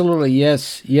 Absolutely,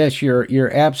 yes.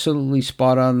 You're absolutely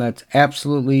spot on. That's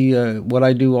absolutely what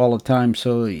I do all the time.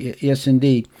 So, yes,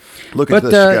 indeed. Look at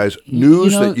this, guys.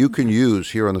 News that you can use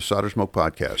here on the Solder Smoke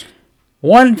Podcast.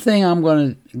 One thing I'm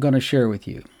going to share with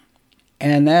you,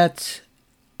 and that's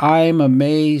I'm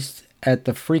amazed at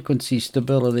the frequency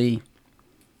stability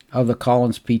of the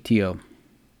Collins PTO.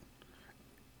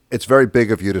 It's very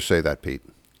big of you to say that, Pete.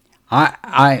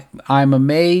 I'm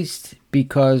amazed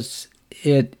because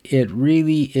it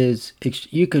really is.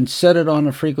 You can set it on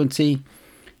a frequency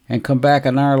and come back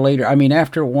an hour later.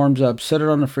 After it warms up, set it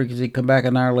on the frequency, come back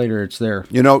an hour later, it's there.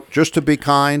 Just to be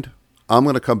kind, I'm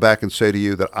going to come back and say to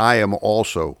you that I am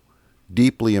also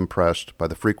deeply impressed by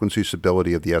the frequency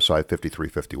stability of the SI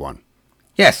 5351.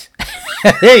 Yes.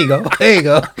 There you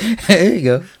go.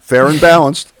 Fair and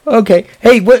balanced. Okay.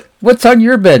 Hey, what's on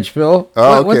your bench, Phil?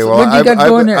 What you got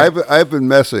going there? I've been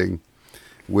messing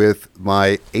with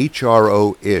my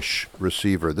HRO-ish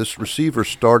receiver. This receiver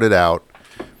started out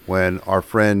when our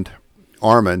friend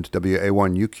Armand,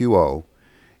 WA1UQO,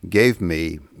 gave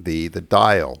me the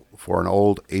dial for an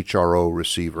old HRO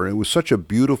receiver. And it was such a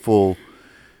beautiful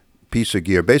piece of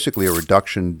gear, basically a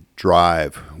reduction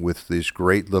drive with these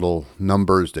great little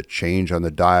numbers that change on the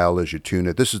dial as you tune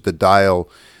it. This is the dial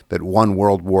that won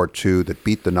World War II, that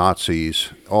beat the Nazis,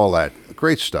 all that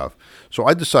great stuff. So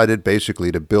I decided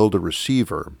basically to build a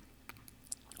receiver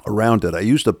around it. I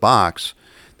used a box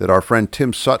that our friend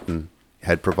Tim Sutton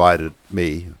had provided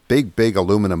me, big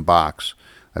aluminum box.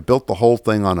 I built the whole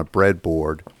thing on a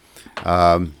breadboard.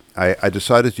 I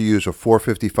decided to use a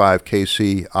 455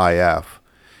 KC IF,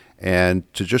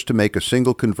 and to make a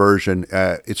single conversion.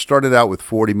 It started out with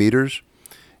 40 meters,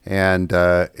 and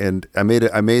I made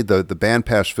the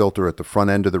bandpass filter at the front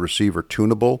end of the receiver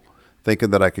tunable,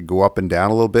 thinking that I could go up and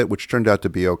down a little bit, which turned out to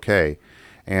be okay.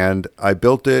 And I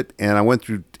built it, and I went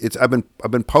through.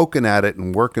 I've been poking at it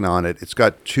and working on it. It's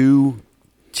got two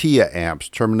TIA amps,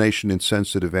 termination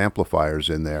insensitive amplifiers,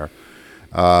 in there,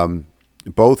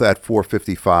 both at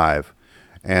 455.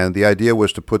 And the idea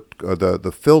was to put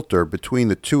the filter between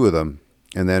the two of them,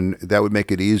 and then that would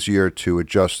make it easier to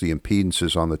adjust the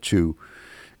impedances on the two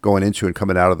going into and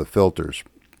coming out of the filters.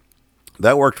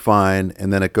 That worked fine,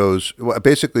 and then it goes,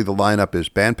 basically the lineup is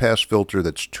bandpass filter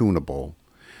that's tunable,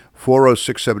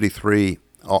 40673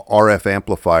 RF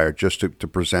amplifier just to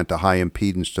present a high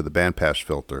impedance to the bandpass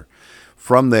filter.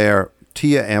 From there,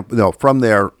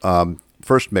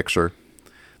 first mixer,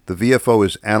 the VFO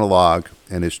is analog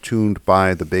and is tuned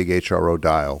by the big HRO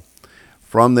dial.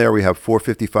 From there, we have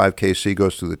 455 KC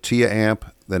goes through the TIA amp,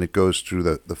 then it goes through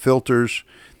the filters,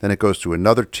 then it goes to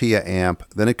another TIA amp,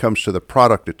 then it comes to the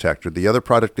product detector. The other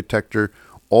product detector,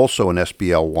 also an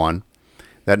SBL1.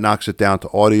 That knocks it down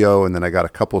to audio, and then I got a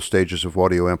couple stages of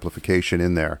audio amplification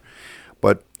in there.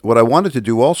 But what I wanted to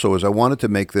do also is I wanted to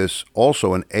make this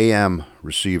also an AM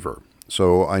receiver.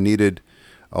 So I needed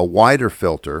a wider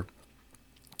filter.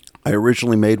 I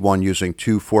originally made one using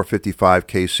two 455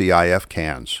 KC IF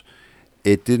cans.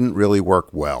 It didn't really work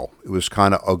well. It was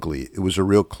kind of ugly. It was a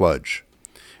real kludge.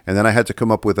 And then I had to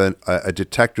come up with a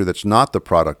detector that's not the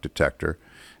product detector.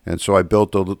 And so I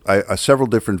built several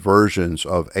different versions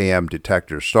of AM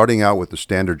detectors, starting out with the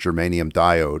standard germanium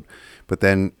diode, but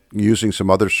then using some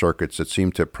other circuits that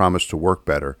seemed to promise to work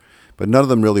better. But none of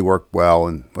them really worked well.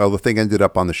 And, well, the thing ended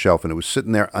up on the shelf, and it was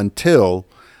sitting there until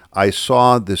I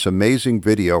saw this amazing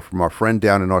video from our friend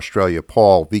down in Australia,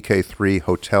 Paul, VK3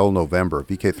 Hotel November,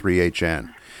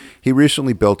 VK3HN. He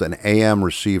recently built an AM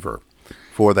receiver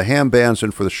for the ham bands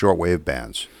and for the shortwave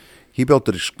bands. He built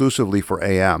it exclusively for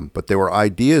AM, but there were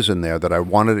ideas in there that I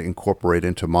wanted to incorporate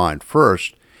into mine.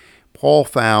 First, Paul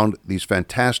found these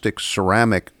fantastic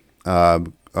ceramic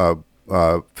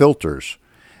filters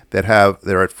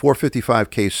they're at 455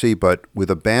 KC, but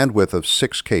with a bandwidth of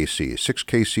 6 KC, 6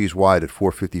 KCs wide at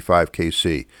 455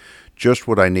 KC, just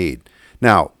what I need.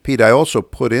 Now, Pete, I also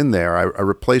put in there, I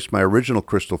replaced my original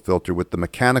crystal filter with the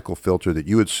mechanical filter that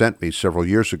you had sent me several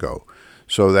years ago.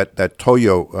 So that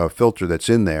Toyo filter that's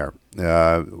in there,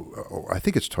 I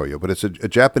think it's Toyo, but it's a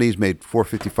Japanese-made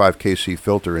 455 KC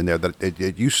filter in there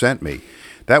that you sent me.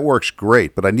 That works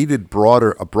great, but I needed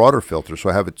a broader filter, so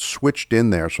I have it switched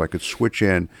in there so I could switch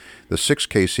in the 6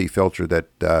 KC filter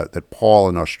that Paul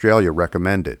in Australia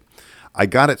recommended. I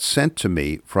got it sent to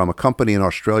me from a company in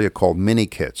Australia called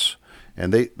Minikits,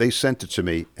 and they sent it to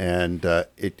me, and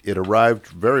it arrived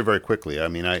very, very quickly. I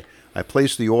mean, I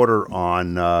placed the order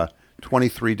on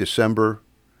 23 December,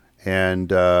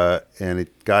 and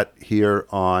it got here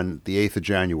on the 8th of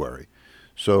January.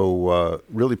 So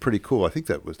really pretty cool. I think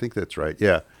that's right.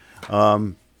 Yeah.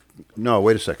 No,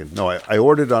 wait a second. No, I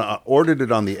ordered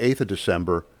it on the 8th of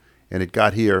December, and it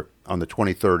got here on the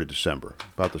 23rd of December,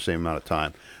 about the same amount of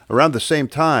time. Around the same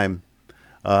time,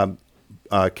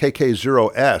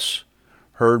 KK0S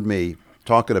heard me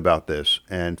talking about this,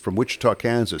 and from Wichita,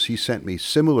 Kansas, he sent me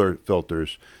similar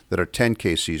filters that are 10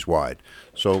 KCs wide.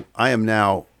 So I am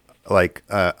now I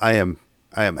am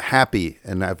happy,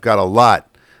 and I've got a lot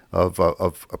of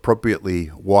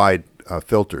appropriately wide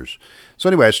filters. So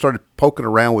anyway, I started poking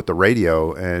around with the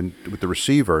radio and with the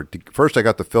receiver. First, I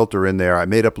got the filter in there. I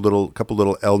made up a couple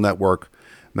little L network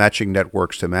matching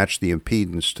networks to match the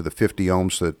impedance to the 50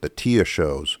 ohms that the TIA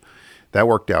shows. That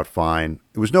worked out fine.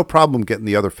 It was no problem getting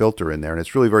the other filter in there, and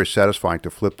it's really very satisfying to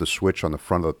flip the switch on the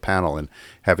front of the panel and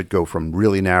have it go from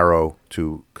really narrow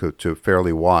to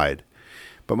fairly wide.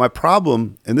 But my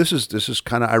problem, and this is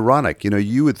kind of ironic,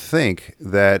 you would think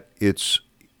that it's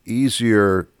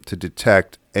easier to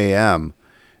detect AM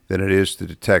than it is to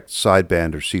detect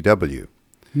sideband or CW.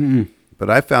 Mm-hmm. But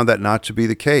I found that not to be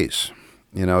the case.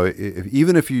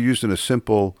 Even if you're using a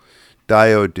simple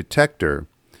diode detector,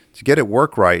 to get it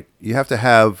work right, you have to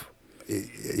have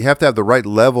the right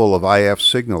level of IF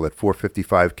signal at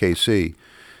 455 KC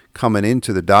coming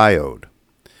into the diode.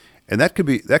 And that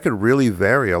could really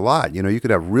vary a lot. You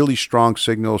could have really strong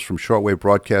signals from shortwave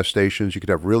broadcast stations. You could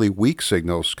have really weak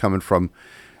signals coming from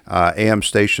AM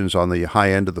stations on the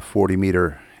high end of the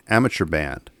 40-meter amateur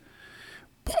band.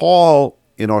 Paul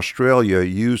in Australia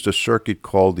used a circuit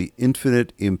called the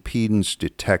Infinite Impedance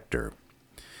Detector.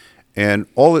 And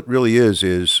all it really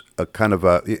is a kind of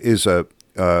an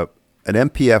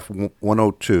MPF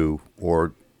 102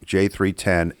 or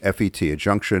J310 FET, a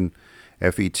junction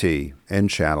FET N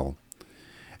channel,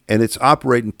 and it's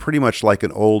operating pretty much like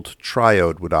an old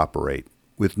triode would operate,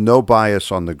 with no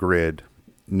bias on the grid,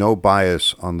 no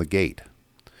bias on the gate.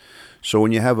 So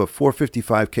when you have a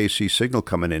 455 kC signal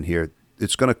coming in here,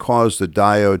 it's going to cause the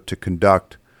diode to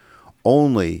conduct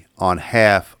only on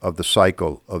half of the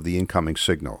cycle of the incoming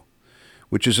signal,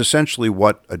 which is essentially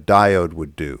what a diode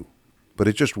would do. But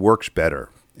it just works better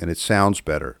and it sounds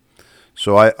better.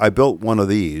 So I built one of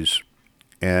these,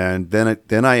 and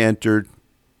then I entered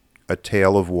a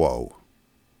tale of woe.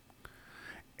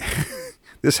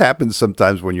 This happens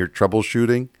sometimes when you're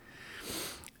troubleshooting,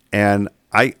 and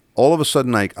all of a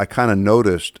sudden I kind of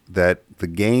noticed that the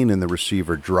gain in the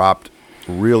receiver dropped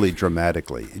really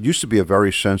dramatically. It used to be a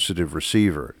very sensitive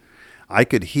receiver. I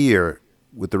could hear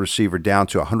with the receiver down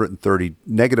to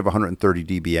negative 130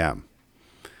 dBm,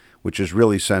 which is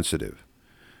really sensitive.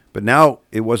 But now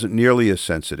it wasn't nearly as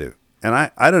sensitive. And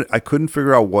I couldn't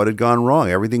figure out what had gone wrong.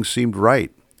 Everything seemed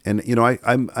right. And,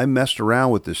 I messed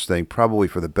around with this thing probably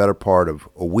for the better part of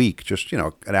a week, just,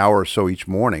 an hour or so each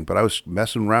morning. But I was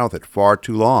messing around with it far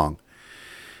too long.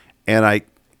 And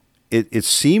it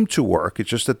seemed to work. It's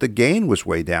just that the gain was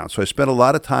way down. So I spent a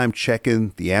lot of time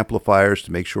checking the amplifiers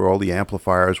to make sure all the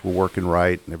amplifiers were working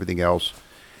right and everything else.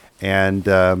 And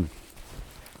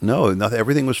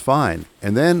everything was fine.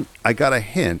 And then I got a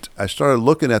hint. I started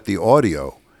looking at the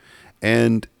audio,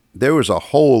 and there was a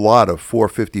whole lot of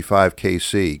 455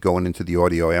 kC going into the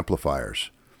audio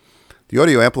amplifiers. The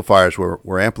audio amplifiers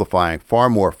were amplifying far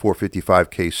more 455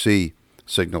 kC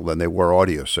signal than they were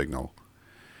audio signal.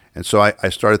 And so I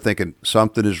started thinking,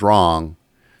 something is wrong.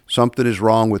 Something is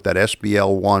wrong with that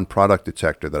SBL1 product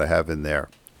detector that I have in there.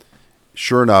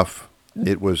 Sure enough,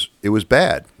 it was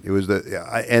bad. It was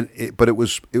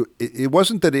it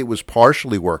wasn't that it was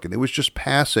partially working. It was just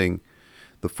passing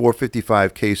the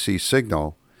 455 kC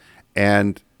signal,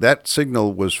 and that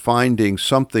signal was finding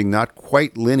something not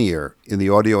quite linear in the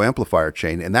audio amplifier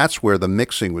chain, and that's where the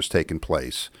mixing was taking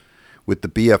place with the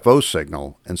BFO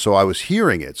signal. And so I was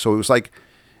hearing it. So it was like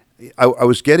I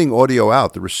was getting audio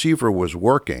out. The receiver was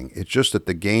working. It's just that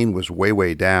the gain was way,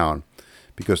 way down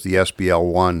because the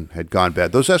SBL1 had gone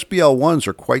bad. Those SBL1s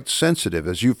are quite sensitive,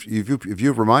 as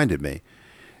you've reminded me.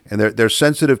 And they're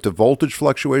sensitive to voltage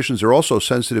fluctuations. They're also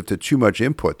sensitive to too much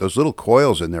input. Those little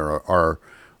coils in there are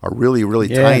really, really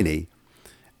tiny.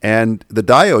 And the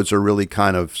diodes are really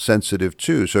kind of sensitive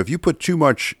too. So if you put too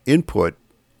much input,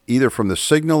 either from the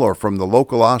signal or from the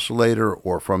local oscillator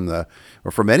or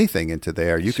from anything into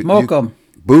there, you could smoke them.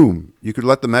 Boom! You could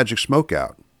let the magic smoke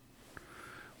out,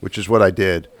 which is what I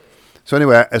did. So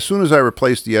anyway, as soon as I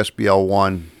replaced the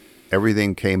SBL1,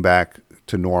 everything came back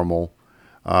to normal.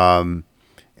 But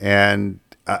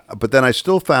then I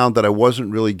still found that I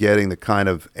wasn't really getting the kind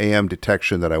of AM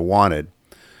detection that I wanted.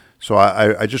 So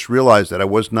I just realized that I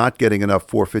was not getting enough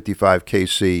 455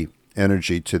 kC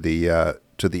energy to the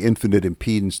infinite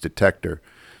impedance detector.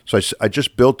 So I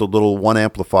just built a little one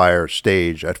amplifier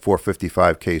stage at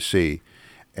 455 kC,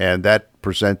 and that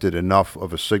presented enough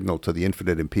of a signal to the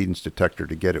infinite impedance detector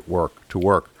to get it to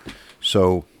work.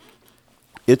 So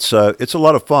it's a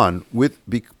lot of fun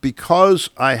because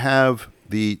I have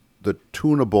the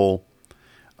tunable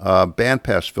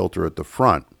bandpass filter at the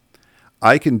front.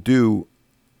 I can do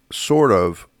sort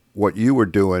of what you were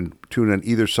doing, tune on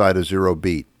either side of zero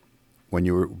beat when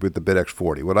you were with the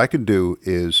BitX40. What I can do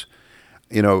is,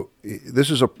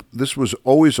 this was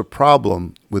always a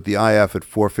problem with the IF at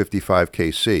 455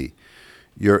 kC.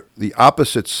 The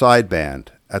opposite sideband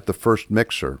at the first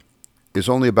mixer is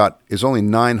only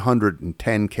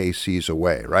 910 kCs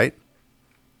away, right?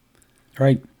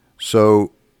 Right.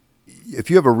 So if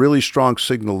you have a really strong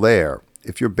signal there,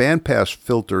 if your bandpass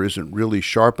filter isn't really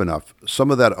sharp enough,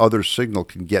 some of that other signal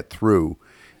can get through,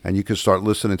 and you can start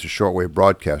listening to shortwave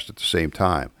broadcast at the same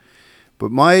time.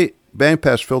 But my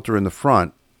bandpass filter in the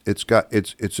front,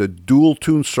 it's a dual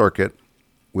tune circuit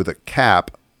with a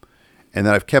cap, and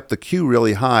then I've kept the Q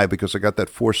really high because I got that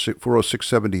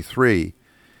 40673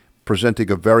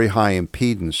 presenting a very high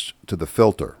impedance to the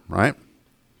filter, right?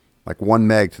 Like 1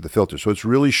 meg to the filter. So it's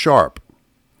really sharp.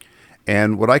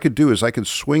 And what I could do is I can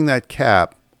swing that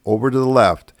cap over to the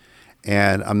left,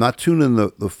 and I'm not tuning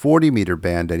the 40 meter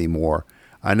band anymore.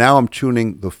 Now I'm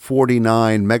tuning the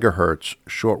 49 megahertz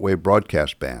shortwave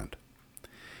broadcast band.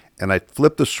 And I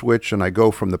flip the switch and I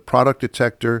go from the product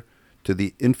detector to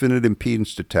the infinite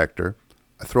impedance detector.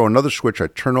 I throw another switch, I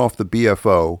turn off the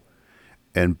BFO,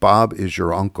 and Bob is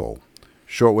your uncle.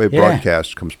 Shortwave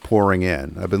broadcast comes pouring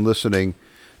in. I've been listening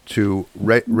to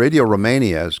Radio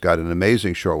Romania has got an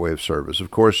amazing shortwave service.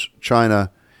 Of course,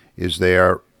 China is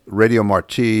there. Radio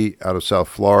Marti out of South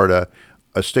Florida.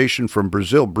 A station from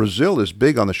Brazil. Brazil is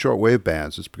big on the shortwave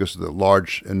bands. It's because of the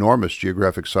large, enormous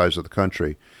geographic size of the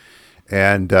country.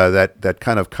 And that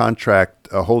kind of contract,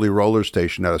 a Holy Roller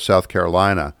station out of South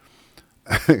Carolina,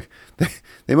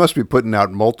 they must be putting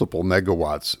out multiple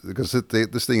megawatts because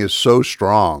this thing is so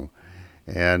strong.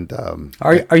 And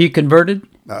are you converted?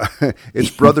 It's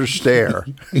Brother Stare.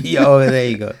 Oh, there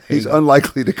you go. He's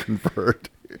unlikely to convert.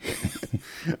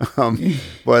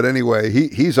 But anyway,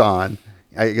 he's on.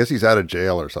 I guess he's out of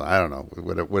jail or something. I don't know.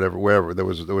 Whatever. Wherever there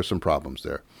was some problems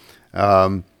there.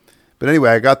 But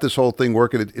anyway, I got this whole thing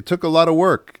working. It took a lot of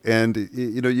work, and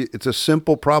it's a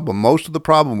simple problem. Most of the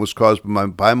problem was caused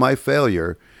by my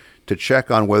failure to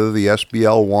check on whether the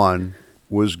SBL1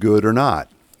 was good or not.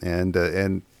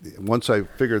 And once I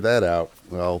figured that out,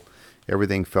 well,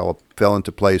 everything fell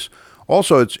into place.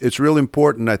 Also, it's real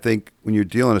important, I think, when you're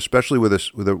dealing, especially with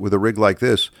a rig like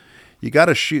this, you got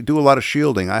to do a lot of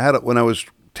shielding. When I was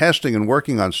testing and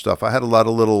working on stuff, I had a lot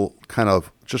of little kind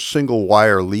of just single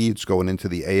wire leads going into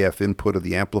the AF input of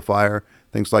the amplifier,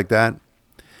 things like that,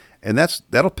 and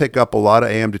that'll pick up a lot of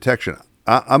AM detection.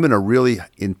 I'm in a really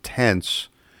intense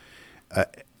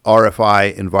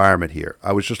RFI environment here.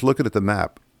 I was just looking at the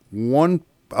map.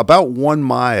 About 1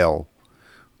 mile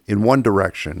in one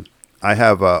direction, I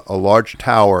have a large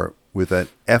tower with an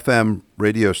FM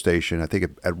radio station, I think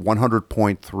at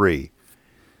 100.3.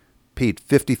 Pete,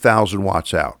 50,000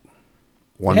 watts out,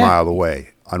 1 mile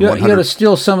away. You got to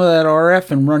steal some of that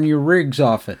RF and run your rigs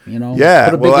off it, Yeah,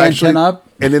 put a big antenna up.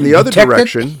 And in the other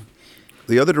direction,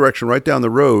 right down the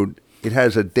road, it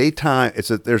has a daytime.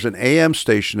 There's an AM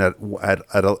station at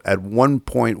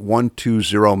 1.120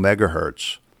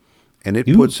 megahertz, and it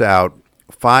puts out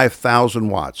 5,000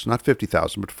 watts, not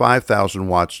 50,000, but 5,000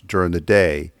 watts during the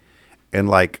day, and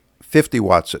like 50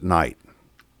 watts at night.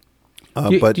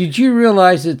 But did you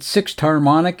realize that 6th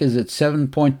harmonic is at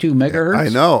 7.2 megahertz? I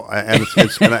know, and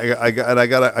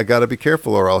I got to be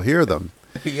careful or I'll hear them.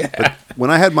 Yeah. But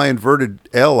when I had my inverted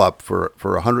L up for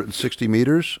 160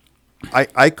 meters,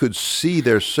 I could see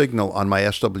their signal on my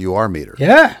SWR meter.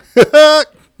 Yeah.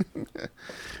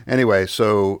 Anyway,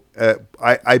 so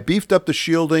I beefed up the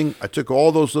shielding. I took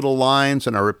all those little lines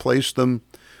and I replaced them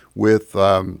with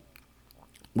a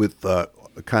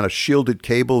kind of shielded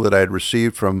cable that I had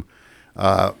received from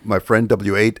my friend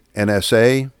W8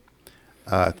 NSA.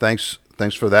 Thanks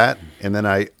for that. And then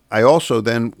I also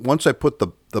once I put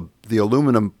the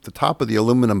aluminum, the top of the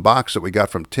aluminum box that we got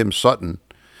from Tim Sutton,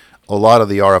 a lot of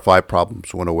the RFI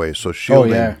problems went away. So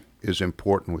shielding is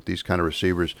important with these kind of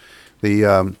receivers.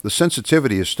 The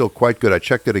sensitivity is still quite good. I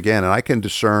checked it again, and I can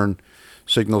discern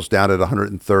signals down at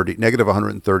negative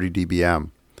 130 dBm,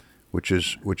 which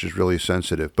is really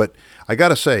sensitive. But I got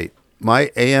to say, my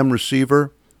AM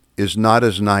receiver is not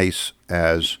as nice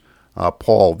as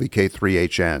Paul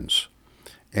VK3HN's,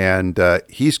 and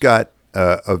he's got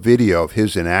a video of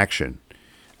his in action,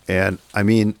 and I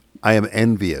mean, I am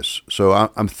envious.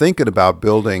 So I'm thinking about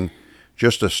building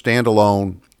just a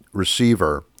standalone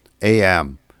receiver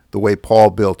AM the way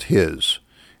Paul built his.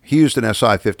 He used an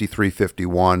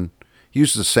SI5351. He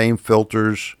used the same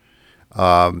filters,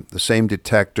 the same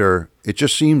detector. It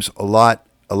just seems a lot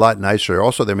nicer.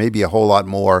 Also, there may be a whole lot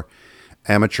more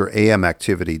amateur AM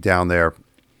activity down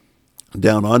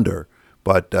under.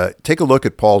 But take a look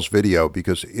at Paul's video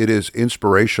because it is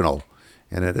inspirational,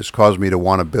 and it has caused me to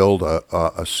want to build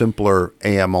a simpler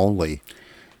AM only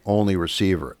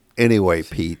receiver. Anyway,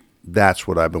 Pete, that's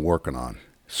what I've been working on.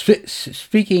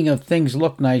 Speaking of things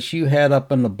look nice, you had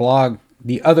up on the blog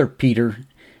the other Peter,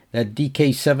 that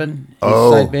DK7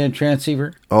 sideband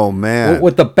transceiver. Oh, man.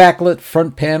 With the backlit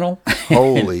front panel.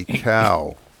 Holy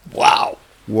cow. Wow.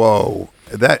 Whoa.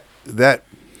 That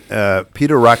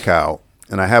Peter Rakow,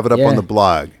 and I have it up on the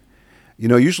blog.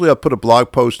 Usually I'll put a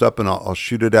blog post up and I'll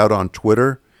shoot it out on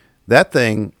Twitter. That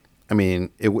thing, I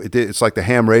mean, it's like the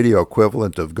ham radio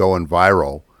equivalent of going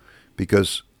viral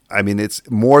because, I mean, it's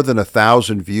more than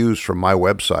 1,000 views from my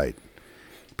website.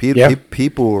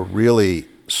 People were really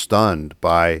stunned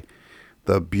by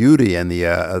the beauty and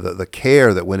the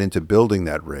care that went into building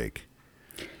that rig.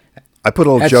 I put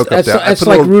a little joke up there. That's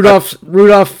like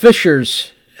Rudolph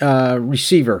Fisher's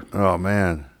receiver. Oh,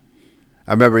 man.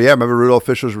 I remember Rudolph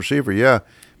Fisher's receiver, yeah.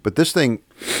 But this thing,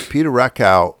 Peter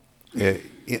Rakow,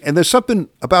 and there's something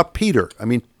about Peter. I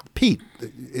mean, Pete,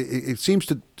 it seems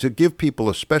to give people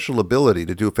a special ability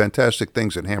to do fantastic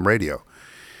things in ham radio.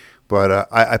 But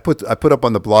I put up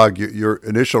on the blog, your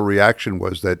initial reaction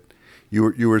was that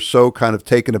you were so kind of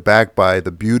taken aback by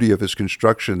the beauty of his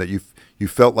construction that you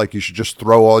felt like you should just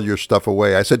throw all your stuff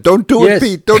away. I said, "Don't do it, Yes.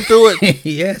 Pete. Don't do it.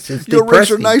 Yes, it's Your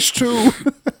rigs are depressing. nice too."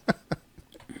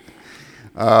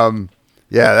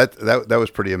 Yeah, that was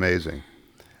pretty amazing.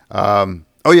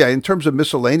 Oh yeah, in terms of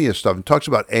miscellaneous stuff, it talks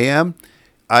about AM.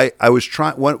 I was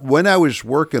trying when I was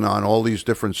working on all these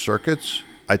different circuits,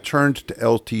 I turned to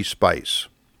LT Spice.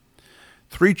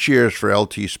 3 cheers for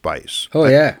LT Spice. Oh,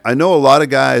 yeah. I know a lot of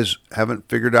guys haven't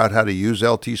figured out how to use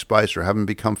LT Spice or haven't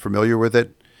become familiar with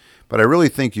it, but I really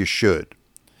think you should.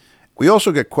 We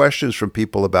also get questions from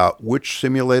people about which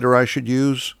simulator I should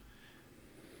use.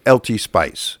 LT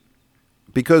Spice.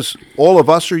 Because all of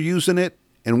us are using it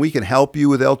and we can help you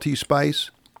with LT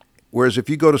Spice. Whereas if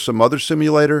you go to some other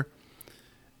simulator,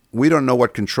 we don't know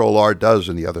what Control R does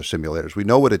in the other simulators. We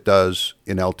know what it does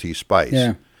in LT Spice.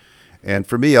 Yeah. And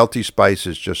for me, LT Spice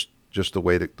is just the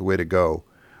way to go.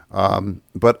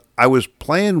 But I was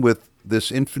playing with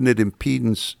this infinite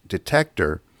impedance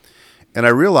detector, and I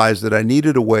realized that I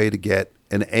needed a way to get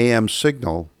an AM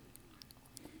signal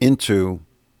into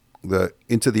the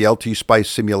LT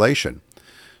Spice simulation.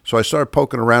 So I started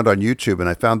poking around on YouTube, and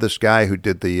I found this guy who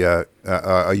did the a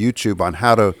YouTube on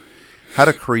how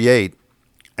to create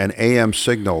an AM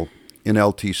signal in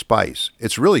LT Spice.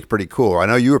 It's really pretty cool. I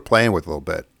know you were playing with it a little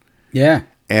bit. Yeah.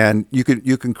 And you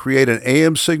can create an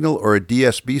AM signal or a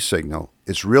DSB signal.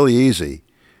 It's really easy,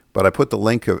 but I put the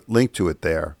link to it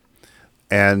there,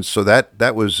 and so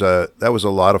that was a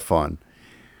lot of fun,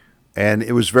 and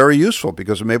it was very useful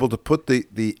because I'm able to put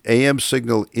the AM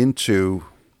signal into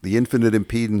the infinite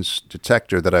impedance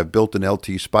detector that I've built in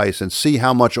LT Spice and see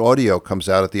how much audio comes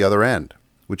out at the other end,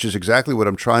 which is exactly what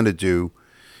I'm trying to do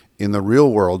in the real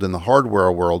world, in the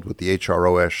hardware world with the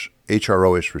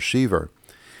HRO-ish receiver.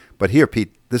 But here,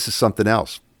 Pete, this is something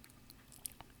else.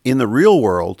 In the real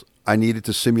world, I needed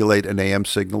to simulate an AM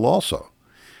signal also.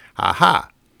 Aha!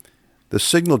 The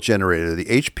signal generator, the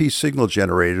HP signal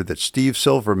generator that Steve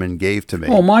Silverman gave to me.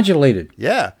 Oh, modulated.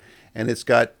 Yeah. And it's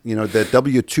got, the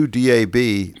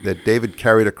W2DAB that David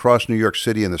carried across New York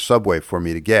City in the subway for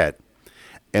me to get.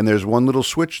 And there's one little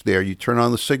switch there. You turn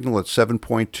on the signal at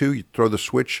 7.2, you throw the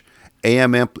switch,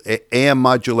 AM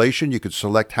modulation. You can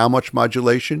select how much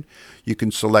modulation. You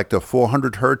can select a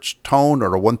 400 hertz tone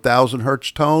or a 1000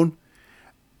 hertz tone.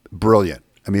 Brilliant.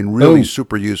 I mean, really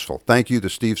super useful. Thank you to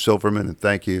Steve Silverman and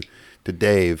thank you to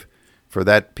Dave for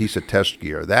that piece of test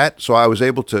gear. So I was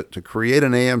able to create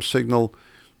an AM signal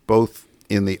both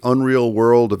in the unreal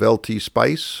world of LT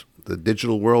Spice, the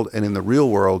digital world, and in the real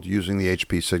world using the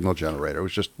HP signal generator. It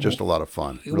was just a lot of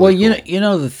fun. Really Well, cool. you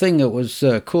know the thing that was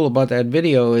cool about that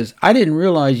video is I didn't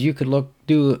realize you could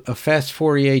do a fast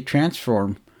Fourier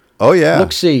transform. Oh yeah.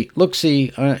 Look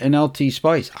see in LT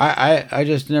Spice. I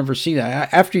just never see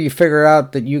that. After you figure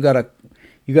out that you gotta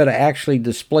actually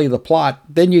display the plot,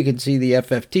 then you can see the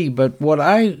FFT. But what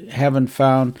I haven't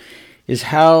found is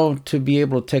how to be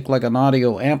able to take like an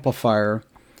audio amplifier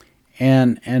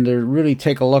and to really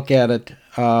take a look at it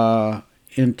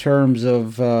in terms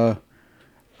of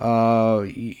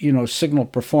signal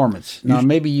performance. Now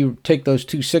maybe you take those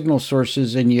two signal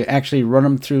sources and you actually run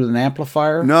them through an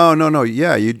amplifier. No.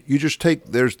 Yeah, you just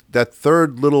there's that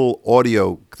third little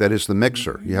audio that is the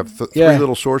mixer. You have three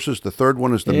little sources. The third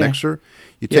one is the mixer.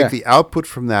 You take the output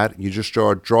from that, and you just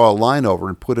draw a line over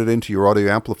and put it into your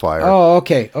audio amplifier. Oh,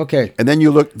 okay. And then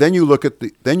you look at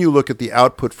the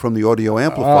output from the audio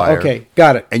amplifier. Okay,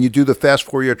 got it. And you do the fast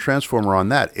Fourier transformer on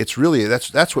that. It's really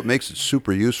that's what makes it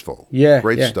super useful. Yeah,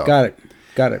 Great stuff. Got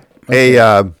it.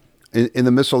 Okay. In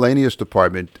the miscellaneous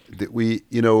department,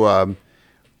 that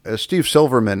Steve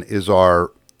Silverman is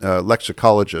our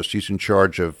lexicologist. He's in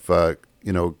charge of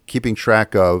keeping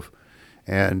track of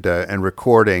and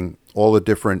recording all the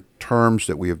different terms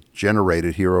that we have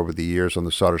generated here over the years on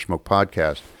the Solder Smoke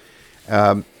podcast.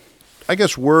 I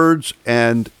guess words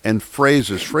and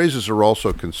phrases. Phrases are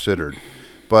also considered,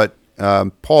 but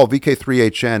Paul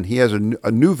VK3HN, he has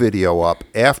a new video up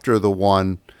after the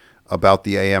one about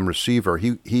the AM receiver.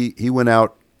 He went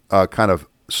out kind of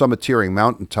summiteering,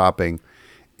 mountain topping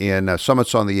in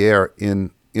Summits on the Air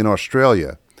in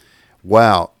Australia.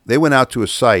 Wow, they went out to a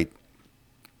site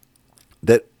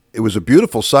that it was a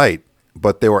beautiful site,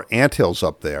 but there were anthills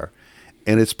up there.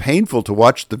 And it's painful to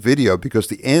watch the video because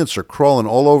the ants are crawling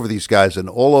all over these guys and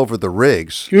all over the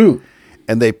rigs. Phew.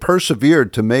 And they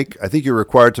persevered to make, I think you're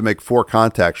required to make 4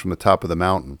 contacts from the top of the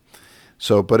mountain.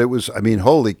 So, but it was,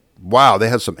 wow, they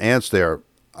had some ants there.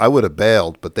 I would have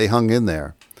bailed, but they hung in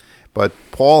there. But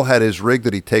Paul had his rig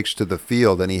that he takes to the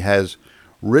field, and he has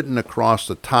written across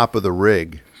the top of the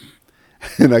rig,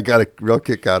 and I got a real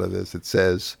kick out of this. It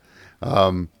says,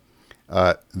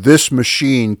 This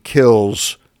machine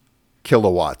kills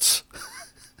kilowatts.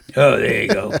 Oh, there you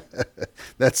go.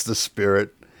 That's the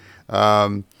spirit.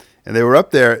 And they were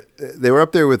up there. They were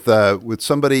up there with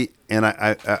somebody, and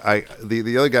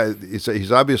the other guy.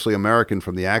 He's obviously American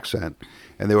from the accent,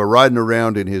 and they were riding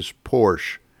around in his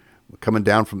Porsche, coming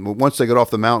down from. Once they got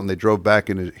off the mountain, they drove back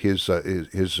in his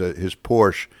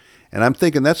Porsche, and I'm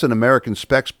thinking that's an American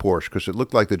specs Porsche because it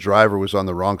looked like the driver was on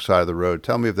the wrong side of the road.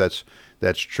 Tell me if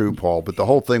that's true, Paul. But the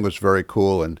whole thing was very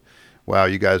cool, and wow,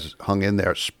 you guys hung in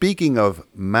there. Speaking of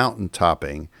mountain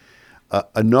topping,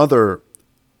 another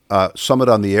Summit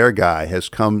on the Air guy has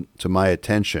come to my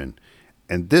attention,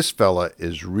 and this fella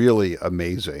is really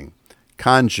amazing.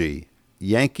 Kanji,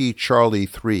 Yankee Charlie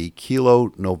 3,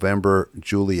 Kilo November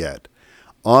Juliet,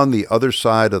 on the other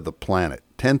side of the planet,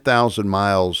 10,000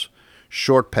 miles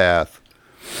short path,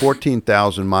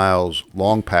 14,000 miles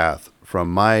long path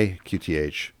from my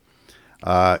QTH.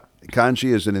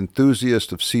 Kanji is an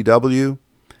enthusiast of CW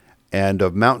and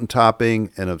of mountain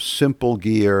topping and of simple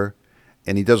gear,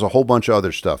 and he does a whole bunch of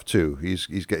other stuff too. He's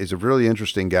a really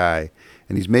interesting guy,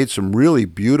 and he's made some really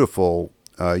beautiful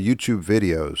YouTube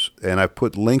videos, and I've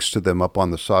put links to them up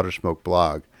on the Solder Smoke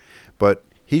blog. But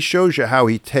he shows you how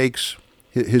he takes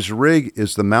his rig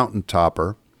is the mountain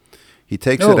topper. He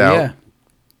takes it out. Yeah.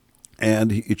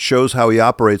 And it shows how he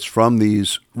operates from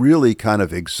these really kind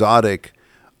of exotic,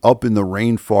 up in the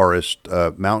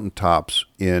rainforest mountaintops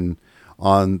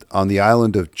on the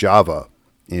island of Java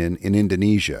in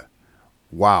Indonesia.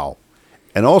 Wow.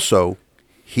 And also,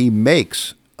 he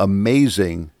makes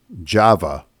amazing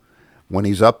Java when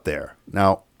he's up there.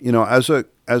 Now, you know, as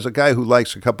a guy who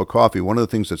likes a cup of coffee, one of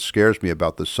the things that scares me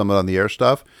about the Summit on the Air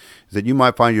stuff is that you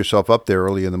might find yourself up there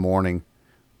early in the morning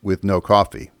with no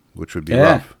coffee, which would be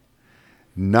rough.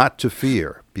 Not to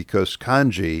fear, because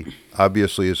Kanji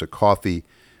obviously is a coffee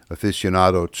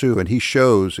aficionado too, and he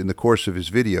shows in the course of his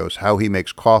videos how he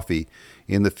makes coffee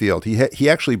in the field. He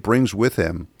actually brings with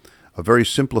him a very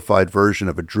simplified version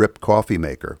of a drip coffee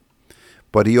maker,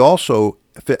 but he also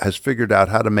has figured out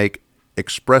how to make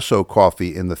espresso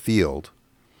coffee in the field,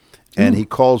 and he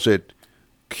calls it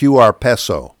QR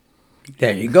Peso.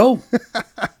 There you go.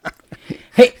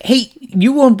 Hey,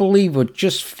 you won't believe what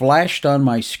just flashed on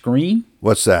my screen.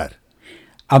 What's that?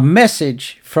 A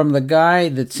message from the guy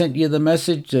that sent you the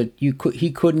message that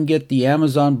he couldn't get the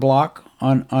Amazon block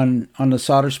on the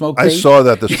Solder Smoke page. I saw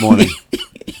that this morning.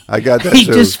 I got that he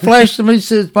too. Just flashed to me and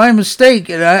says, by mistake,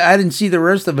 and I didn't see the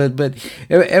rest of it, but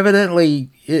evidently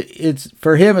it's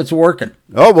for him it's working.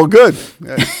 Oh, well, good.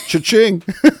 Cha-ching.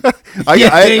 I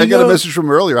got a message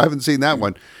from earlier. I haven't seen that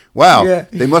one. Wow, yeah.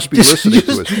 They must be listening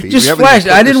to us, Pete. Just flashed.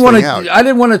 I didn't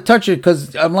want to touch it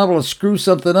because I'm liable to screw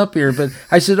something up here. But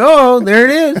I said, "Oh, there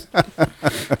it is."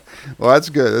 Well, that's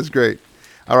good. That's great.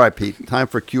 All right, Pete. Time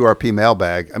for QRP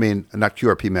mailbag. I mean, not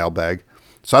QRP mailbag.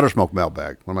 Solder Smoke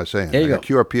mailbag. What am I saying? There you go.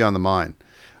 QRP on the mind.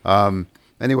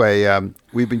 Anyway,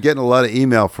 we've been getting a lot of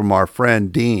email from our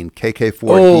friend Dean,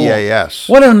 KK4DAS.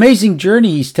 What an amazing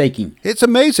journey he's taking. It's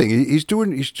amazing. He's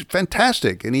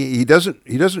fantastic, and he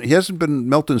hasn't been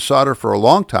melting solder for a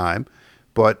long time,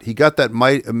 but he got that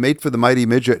made for the Mighty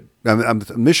Midget,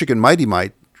 Michigan Mighty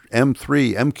Mite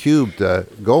M3 M cubed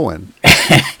going,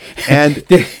 and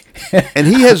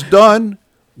he has done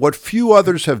what few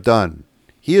others have done.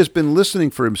 He has been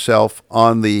listening for himself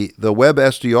on the web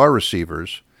SDR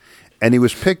receivers. And he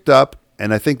was picked up,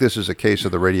 and I think this is a case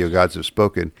of the Radio Gods Have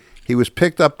Spoken. He was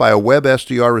picked up by a web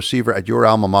SDR receiver at your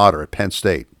alma mater at Penn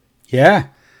State. Yeah.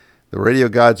 The Radio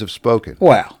Gods Have Spoken.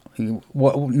 Well,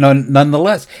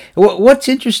 nonetheless. What's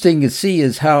interesting to see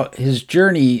is how his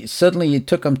journey suddenly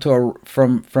took him to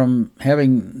from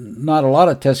having not a lot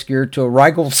of test gear to a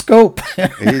Rigel scope.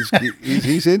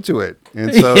 he's into it.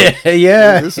 And so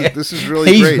this is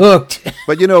really he's great. He's hooked.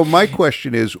 But, my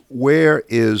question is, where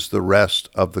is the rest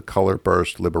of the Color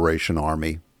Burst Liberation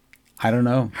Army? I don't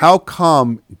know. How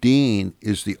come Dean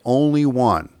is the only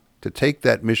one to take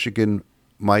that Michigan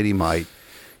Mighty Mite,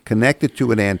 connect it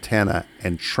to an antenna,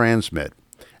 and transmit,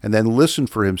 and then listen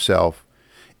for himself,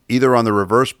 either on the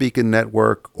reverse beacon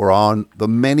network or on the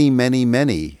many, many,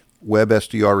 many web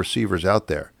SDR receivers out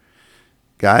there?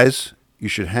 Guys, you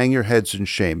should hang your heads in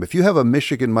shame. If you have a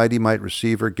Michigan Mighty Mite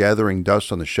receiver gathering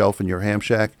dust on the shelf in your ham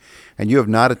shack, and you have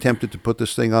not attempted to put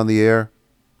this thing on the air,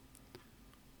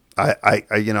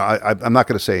 I'm not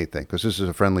going to say anything because this is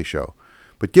a friendly show,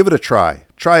 but give it a try.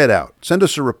 Try it out. Send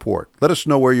us a report. Let us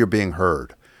know where you're being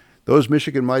heard. Those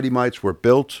Michigan Mighty Mites were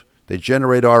built. They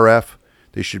generate RF.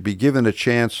 They should be given a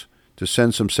chance to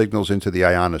send some signals into the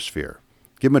ionosphere.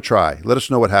 Give them a try. Let us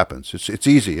know what happens. It's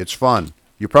easy. It's fun.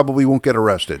 You probably won't get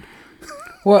arrested.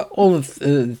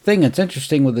 The thing that's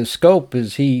interesting with the scope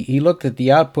is he looked at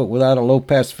the output without a low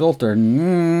pass filter,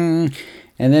 and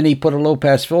then he put a low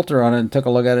pass filter on it and took a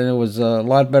look at it, and it was a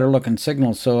lot better looking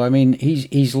signal. So I mean,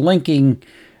 he's linking,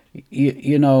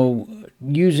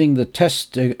 using the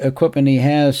test equipment he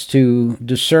has to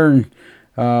discern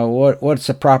what's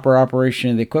the proper operation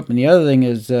of the equipment. The other thing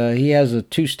is he has a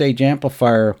two-stage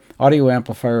amplifier, audio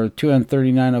amplifier,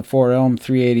 2N3904 Elm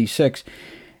 386.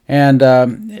 And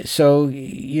so,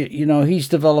 he's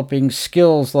developing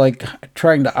skills like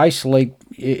trying to isolate.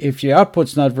 If your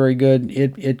output's not very good,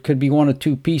 it could be one of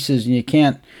two pieces, and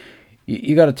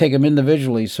you got to take them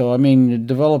individually. So, I mean,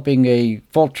 developing a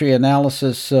fault tree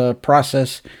analysis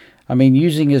process. I mean,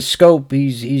 using his scope,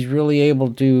 he's really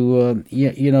able to,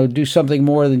 do something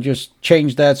more than just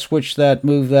change that, switch that,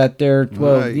 move that there.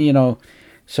 Well, Right.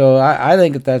 So I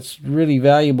think that's really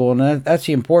valuable, and that's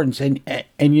the importance. And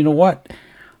you know what?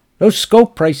 Those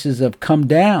scope prices have come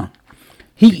down.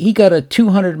 He got a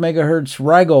 200 megahertz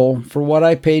Rigol for what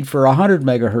I paid for 100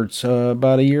 megahertz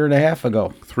about a year and a half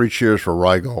ago. 3 cheers for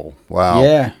Rigol. Wow.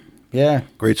 Yeah.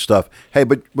 Great stuff. Hey,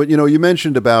 but you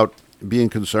mentioned about being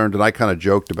concerned, and I kind of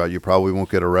joked about you probably won't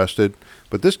get arrested,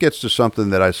 but this gets to something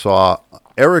that I saw.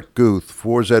 Eric Guth,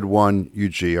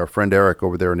 4Z1UG, our friend Eric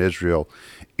over there in Israel,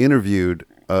 interviewed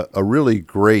a really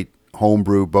great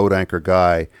homebrew boat anchor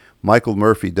guy, Michael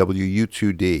Murphy,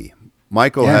 WU2D.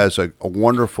 Michael has a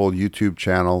wonderful YouTube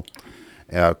channel,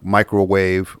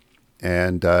 Microwave,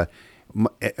 and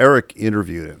Eric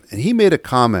interviewed him, and he made a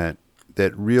comment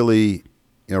that really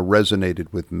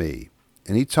resonated with me.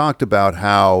 And he talked about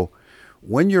how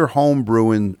when you're home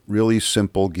brewing really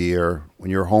simple gear,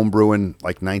 when you're home brewing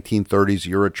like 1930s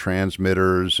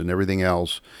Eurotransmitters and everything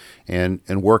else, and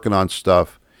working on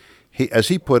stuff, as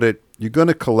he put it, you're going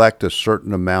to collect a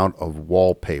certain amount of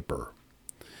wallpaper.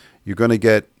 You're going to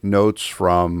get notes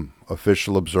from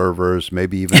official observers,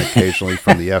 maybe even occasionally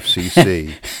from the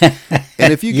FCC.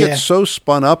 And if you get so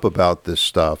spun up about this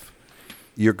stuff,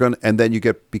 and then you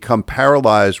become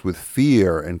paralyzed with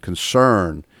fear and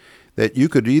concern that you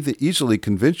could easily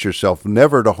convince yourself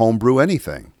never to homebrew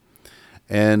anything.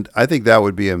 And I think that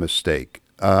would be a mistake.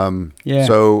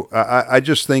 So I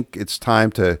just think it's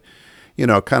time to,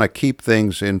 kind of keep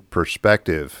things in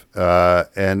perspective.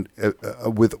 And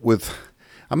with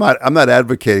I'm not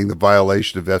advocating the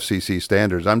violation of FCC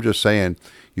standards. I'm just saying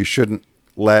you shouldn't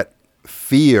let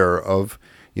fear of,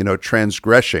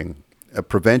 transgressing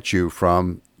prevent you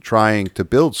from trying to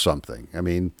build something. I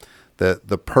mean,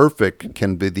 the perfect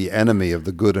can be the enemy of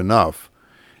the good enough.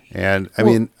 And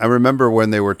I remember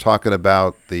when they were talking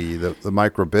about the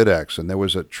Micro-BitX, and there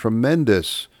was a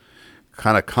tremendous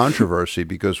kind of controversy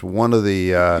because one of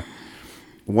the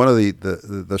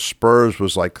spurs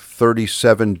was like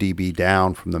 37 dB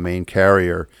down from the main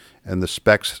carrier, and the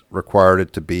specs required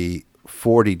it to be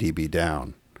 40 dB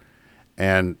down.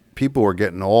 And people were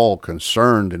getting all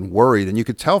concerned and worried, and you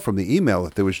could tell from the email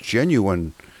that there was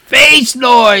genuine face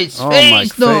noise. Oh,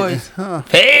 face noise.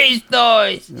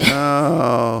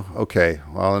 Oh, okay.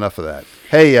 Well, enough of that.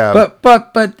 Hey,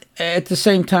 but at the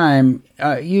same time,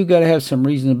 you got to have some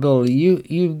reasonability.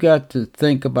 You've got to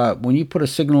think about when you put a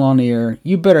signal on the air,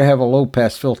 you better have a low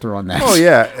pass filter on that. Oh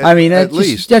yeah, I mean at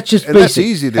least that's just and basic. That's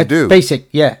easy to do. Basic,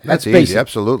 yeah. That's basic. easy.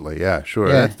 Absolutely, yeah, sure.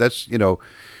 Yeah. That's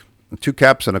 2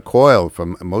 caps and a coil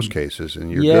from in most cases,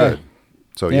 and you're good.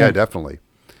 So yeah, definitely.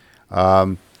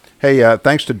 Hey,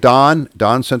 thanks to Don.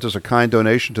 Don sent us a kind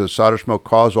donation to the Solder Smoke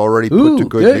cause already put to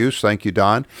good use. Thank you,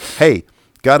 Don. Hey,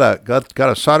 got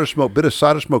a solder smoke bit of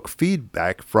solder smoke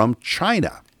feedback from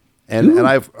China, and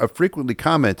I've frequently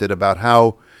commented about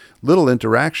how little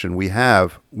interaction we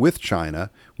have with China,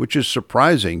 which is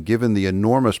surprising given the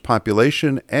enormous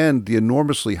population and the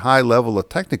enormously high level of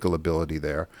technical ability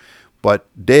there. But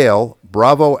Dale,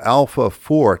 Bravo Alpha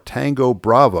 4 Tango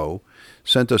Bravo,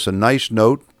 sent us a nice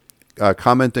note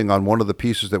commenting on one of the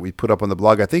pieces that we put up on the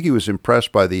blog. I think he was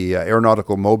impressed by the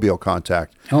aeronautical mobile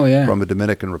contact from the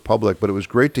Dominican Republic. But it was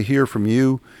great to hear from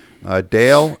you,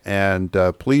 Dale, and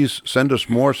please send us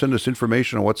more. Send us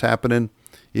information on what's happening,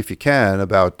 if you can,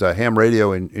 about ham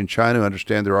radio in China. I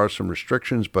understand there are some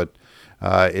restrictions, but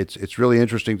it's really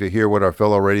interesting to hear what our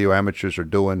fellow radio amateurs are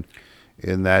doing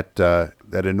in that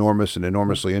enormous and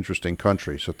enormously interesting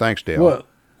country. So thanks, Dale.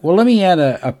 Well, let me add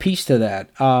a piece to that.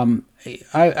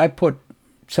 I put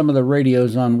some of the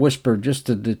radios on Whisper just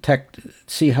to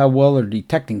see how well they're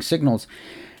detecting signals.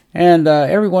 And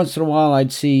every once in a while,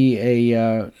 I'd see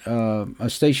a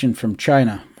station from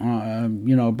China,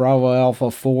 Bravo Alpha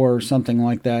 4 or something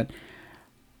like that.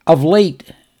 Of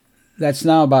late, that's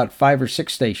now about 5 or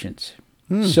 6 stations.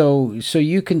 So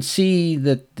you can see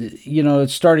that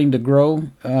it's starting to grow.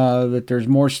 That there's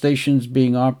more stations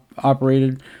being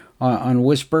operated on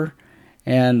Whisper,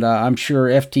 and I'm sure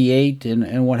FT8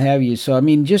 and what have you. So I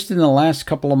mean, just in the last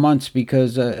couple of months,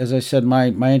 because as I said, my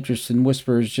interest in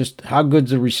Whisper is just how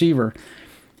good's the receiver.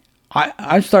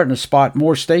 I'm starting to spot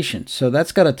more stations. So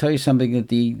that's got to tell you something, that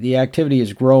the activity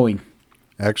is growing.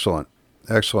 Excellent.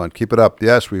 Keep it up.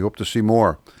 Yes, we hope to see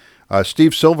more.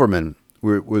 Steve Silverman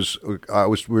we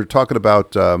were talking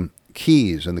about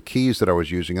keys and the keys that I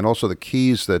was using, and also the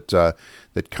keys that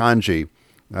Kanji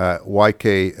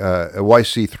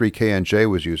YC3KNJ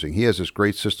was using. He has this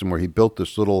great system where he built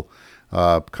this little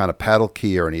kind of paddle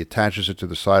keyer, and he attaches it to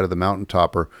the side of the mountain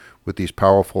topper with these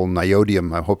powerful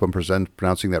niobium, I hope I'm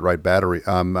pronouncing that right, battery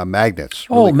magnets.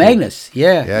 Really cool. Magnets,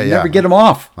 yeah. Never get them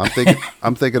off.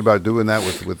 I'm thinking about doing that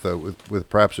with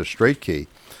perhaps a straight key.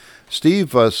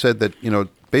 Steve said that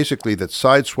basically that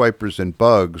sideswipers and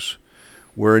bugs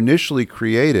were initially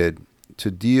created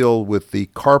to deal with the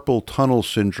carpal tunnel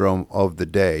syndrome of the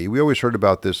day. We always heard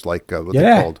about this, like what they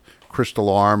called crystal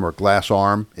arm or glass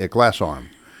arm,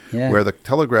 where the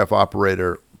telegraph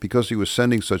operator, because he was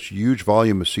sending such huge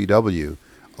volume of CW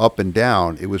up and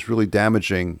down, it was really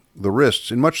damaging the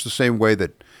wrists in much the same way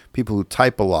that people who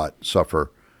type a lot suffer.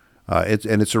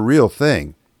 It's a real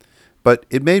thing. But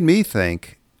it made me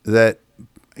think that,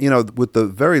 with the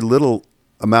very little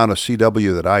amount of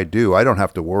CW that I do, I don't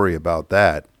have to worry about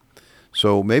that.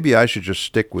 So maybe I should just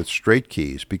stick with straight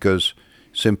keys, because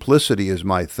simplicity is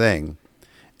my thing.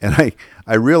 And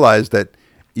I realized that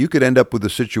you could end up with a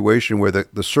situation where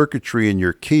the circuitry in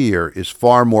your keyer is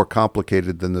far more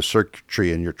complicated than the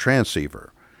circuitry in your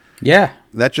transceiver. Yeah.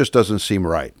 That just doesn't seem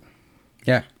right.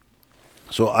 Yeah.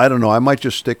 So I don't know. I might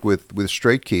just stick with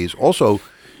straight keys. Also,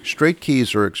 straight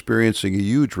keys are experiencing a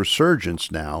huge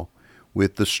resurgence now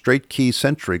with the Straight Key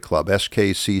Century Club,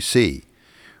 SKCC.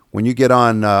 When you get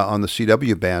on the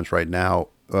CW bands right now,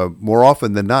 more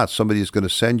often than not, somebody is going to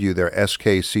send you their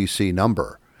SKCC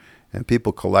number. And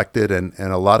people collect it, and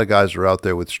a lot of guys are out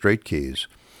there with straight keys.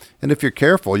 And if you're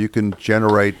careful, you can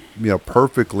generate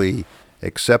perfectly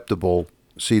acceptable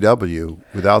CW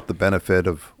without the benefit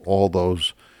of all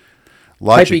those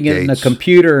logic typing gates. it in a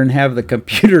computer and have the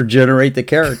computer generate the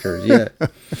characters. Yeah.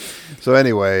 So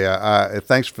anyway,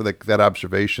 thanks for that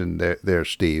observation there,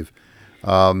 Steve.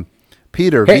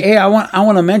 Peter. Hey, I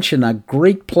want to mention a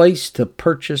great place to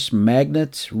purchase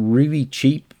magnets, really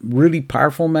cheap, really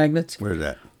powerful magnets. Where's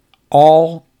that?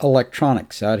 All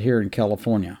Electronics out here in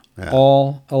California. Yeah.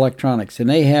 All Electronics. And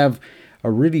they have a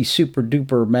really super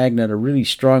duper magnet, a really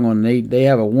strong one. They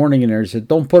have a warning in there that says,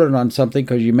 don't put it on something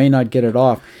because you may not get it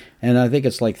off. And I think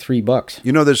it's like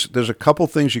 $3. There's a couple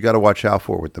things you got to watch out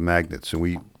for with the magnets.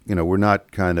 And we're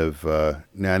not kind of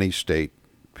nanny state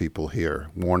people here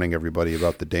warning everybody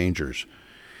about the dangers.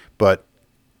 But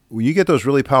when you get those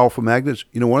really powerful magnets,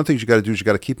 one of the things you got to do is you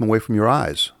got to keep them away from your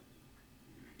eyes.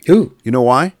 Ooh. You know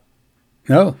why?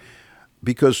 No.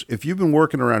 Because if you've been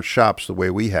working around shops the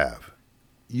way we have,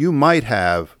 you might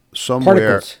have somewhere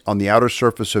particles on the outer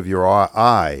surface of your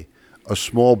eye a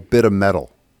small bit of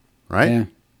metal, right? Yeah.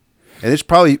 And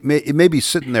it may be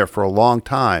sitting there for a long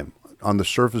time on the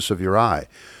surface of your eye.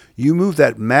 You move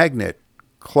that magnet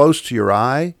close to your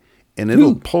eye, and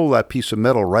it'll pull that piece of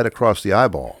metal right across the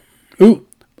eyeball. Ooh.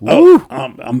 Oh,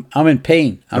 I'm in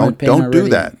pain. Don't do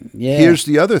that. Yeah. Here's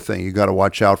the other thing you got to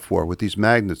watch out for with these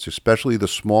magnets, especially the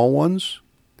small ones.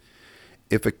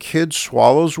 If a kid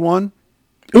swallows one,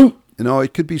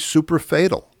 it could be super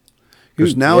fatal,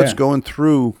 because now it's going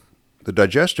through the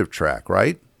digestive tract,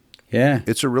 right? Yeah.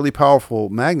 It's a really powerful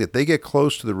magnet. They get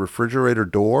close to the refrigerator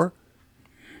door.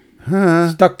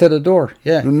 Stuck to the door.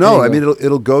 Yeah. No, I mean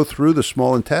it'll go through the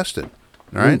small intestine.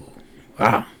 All right.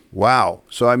 Ooh. Wow.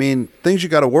 So, I mean, things you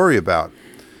got to worry about.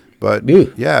 But,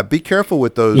 Ew. yeah, be careful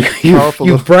with those powerful...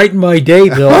 You brightened my day,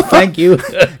 Bill. Thank you.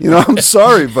 I'm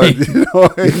sorry, but,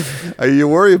 you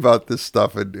worry about this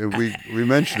stuff, and we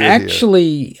mentioned it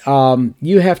Actually,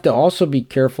 you have to also be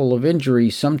careful of injury.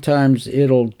 Sometimes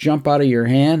it'll jump out of your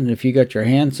hand, and if you got your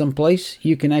hand someplace,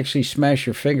 you can actually smash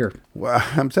your finger. Well,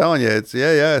 I'm telling you, it's,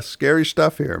 scary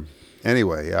stuff here.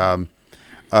 Anyway,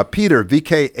 Peter,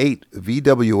 VK8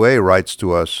 VWA, writes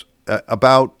to us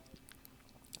about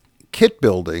kit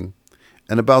building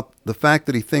and about the fact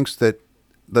that he thinks that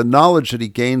the knowledge that he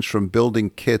gains from building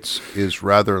kits is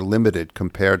rather limited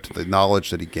compared to the knowledge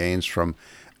that he gains from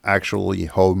actually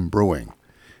home brewing.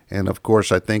 And, of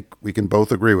course, I think we can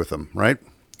both agree with him, right?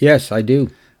 Yes, I do.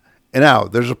 And now,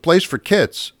 there's a place for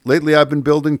kits. Lately, I've been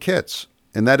building kits.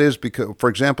 And that is because, for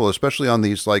example, especially on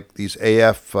these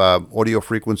AF audio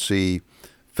frequency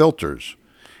filters,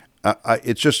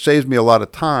 it just saves me a lot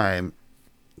of time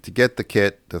to get the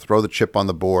kit, to throw the chip on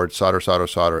the board,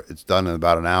 solder. It's done in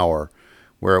about an hour,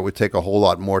 where it would take a whole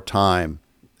lot more time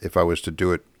if I was to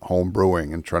do it home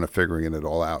brewing and trying to figuring it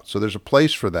all out. So there's a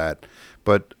place for that.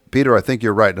 But Peter, I think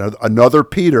you're right. Another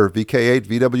Peter, VK8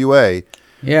 VWA.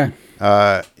 Yeah.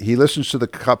 He listens to the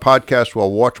podcast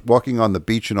while walking on the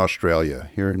beach in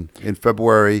Australia here in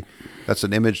February. That's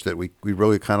an image that we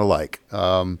really kind of like.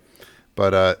 But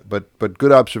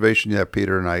good observation, yeah,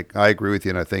 Peter, and I agree with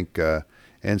you, and I think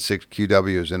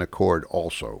N6QW is in accord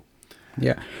also.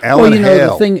 Yeah. Alan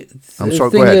Hale. The thing, I'm sorry, the go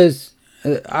thing ahead. is,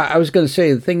 I was going to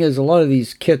say, the thing is, a lot of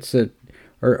these kits that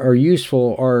are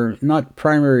useful are not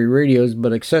primary radios,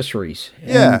 but accessories.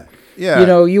 Yeah. Yeah. You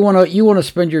know, you want to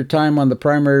spend your time on the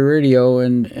primary radio,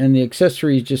 and the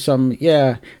accessories just some,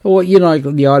 yeah. Well, you know, like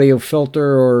the audio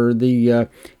filter or the.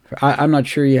 I'm not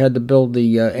sure you had to build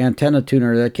the antenna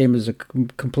tuner that came as a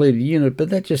completed unit, but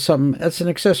that's just something. That's an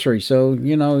accessory. So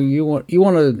you know, you want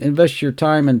to invest your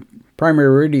time in primary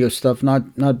radio stuff, not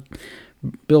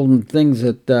building things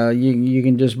that you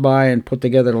can just buy and put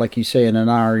together, like you say, in an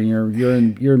hour.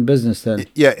 And you're in business then.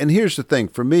 Yeah, and here's the thing.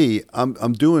 For me,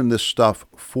 I'm doing this stuff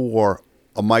for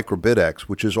a microBitX,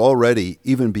 which is already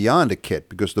even beyond a kit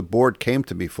because the board came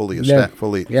to me fully.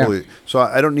 So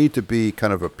I don't need to be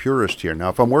kind of a purist here. Now,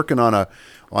 if I'm working on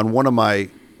one of my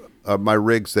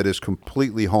rigs that is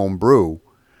completely homebrew,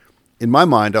 in my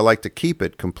mind, I like to keep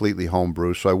it completely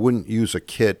homebrew, so I wouldn't use a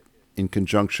kit in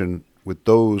conjunction with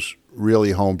those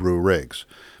really homebrew rigs.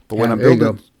 But when I'm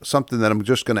building something that I'm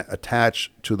just going to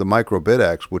attach to the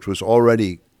microBitX, which was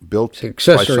already built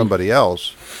by somebody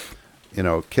else, you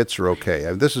know, kits are okay.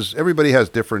 And everybody has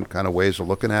different kind of ways of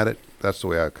looking at it. That's the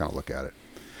way I kind of look at it.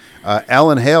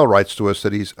 Alan Hale writes to us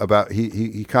that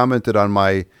he commented on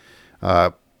my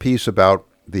piece about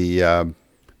the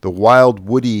Wild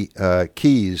Woody work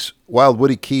keys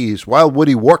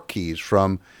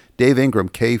from Dave Ingram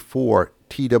K4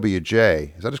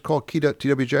 TWJ. Is that just called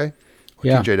TWJ?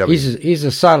 Yeah, TJW? He's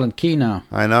a silent key now.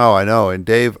 I know. And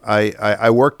Dave, I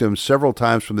worked him several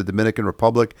times from the Dominican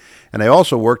Republic, and I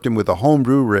also worked him with a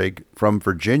homebrew rig from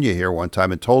Virginia here one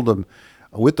time, and told him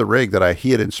with the rig that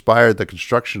he had inspired the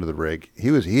construction of the rig.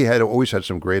 He had always had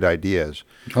some great ideas.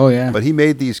 Oh yeah. But he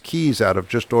made these keys out of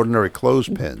just ordinary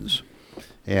clothespins,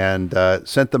 and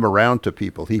sent them around to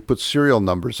people. He put serial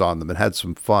numbers on them and had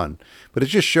some fun. But it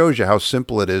just shows you how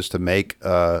simple it is to make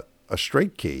a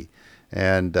straight key.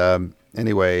 And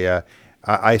anyway,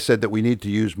 I said that we need to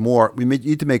use more. We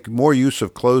need to make more use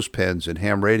of clothespins in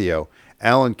ham radio.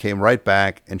 Alan came right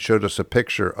back and showed us a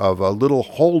picture of a little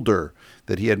holder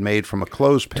that he had made from a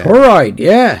clothespin. Toroid,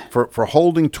 yeah. For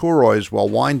holding toroids while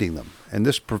winding them. And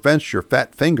this prevents your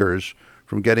fat fingers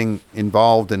from getting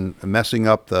involved in messing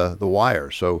up the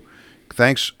wire. So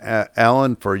thanks,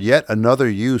 Alan, for yet another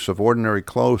use of ordinary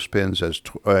clothespins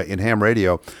in ham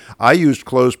radio. I used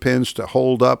clothespins to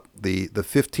hold up the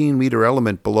 15-meter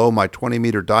element below my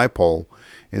 20-meter dipole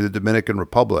in the Dominican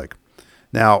Republic.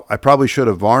 Now, I probably should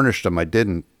have varnished them. I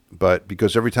didn't, but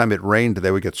because every time it rained,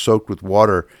 they would get soaked with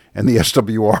water and the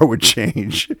SWR would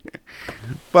change.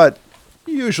 But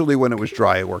usually when it was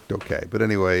dry, it worked okay. But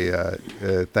anyway,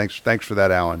 thanks for that,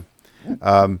 Alan.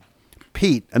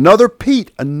 Pete, another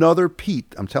Pete.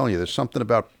 I'm telling you, there's something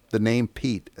about the name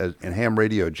Pete in ham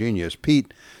radio genius.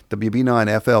 Pete,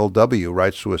 WB9FLW,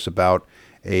 writes to us about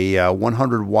a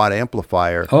 100-watt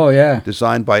amplifier. Oh, yeah.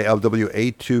 Designed by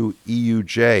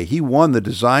LWA2EUJ. He won the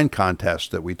design contest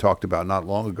that we talked about not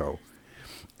long ago.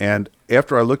 And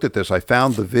after I looked at this, I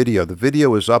found the video. The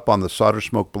video is up on the Solder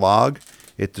Smoke blog.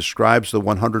 It describes the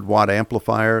 100-watt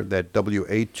amplifier that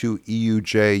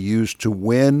WA2EUJ used to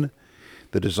win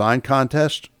the design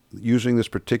contest using this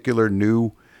particular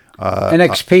new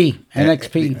NXP.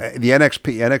 The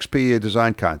NXP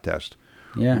design contest.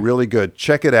 Yeah. Really good.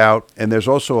 Check it out. And there's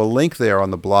also a link there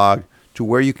on the blog to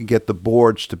where you can get the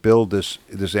boards to build this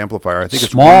amplifier. I think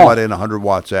it's 1 watt in, 100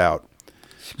 watts out.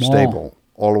 Stable.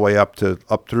 All the way up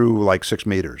through like 6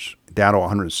 meters, down to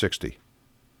 160.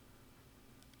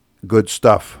 Good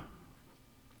stuff.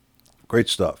 Great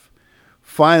stuff.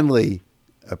 Finally,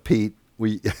 Pete,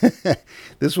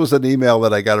 this was an email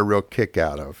that I got a real kick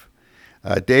out of.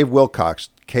 Dave Wilcox,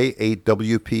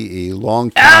 K8WPE,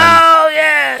 long time. Oh,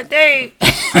 yeah, Dave.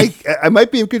 I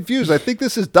might be confused. I think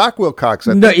this is Doc Wilcox.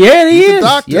 No, yeah, he is. A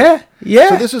doctor. Yeah.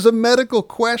 So this is a medical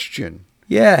question.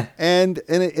 Yeah. And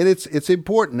it's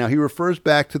important. Now, he refers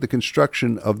back to the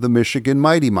construction of the Michigan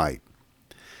Mighty Mite.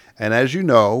 And as you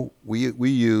know, we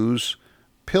use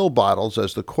pill bottles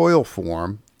as the coil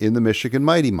form in the Michigan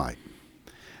Mighty Mite.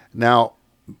 Now,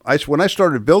 when I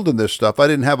started building this stuff, I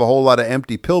didn't have a whole lot of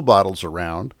empty pill bottles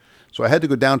around. So So I had to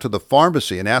go down to the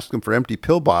pharmacy and ask them for empty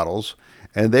pill bottles,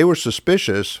 and they were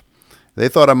suspicious. They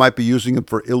thought I might be using them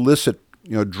for illicit,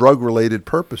 drug-related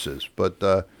purposes. But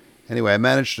anyway, I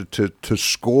managed to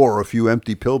score a few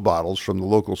empty pill bottles from the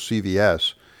local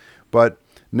CVS. But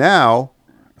now,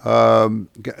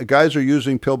 guys are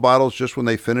using pill bottles just when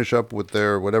they finish up with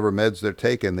their whatever meds they're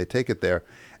taking. They take it there.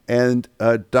 And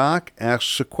Doc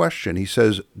asks a question. He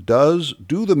says,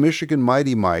 do the Michigan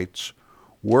Mighty Mites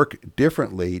work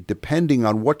differently depending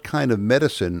on what kind of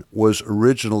medicine was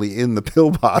originally in the pill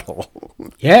bottle?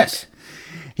 Yes.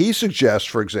 He suggests,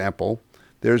 for example,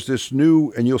 there's this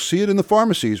new, and you'll see it in the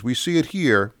pharmacies. We see it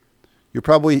here. You've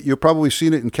probably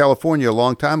seen it in California a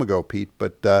long time ago, Pete.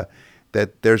 But that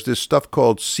there's this stuff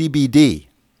called CBD,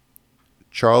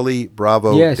 Charlie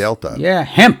Bravo Yes. Delta. Yeah,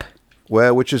 hemp.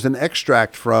 Well, which is an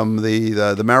extract from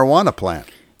the marijuana plant.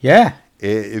 Yeah.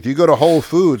 If you go to Whole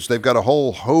Foods, they've got a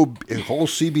whole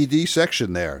CBD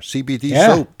section there. CBD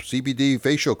Yeah. soap, CBD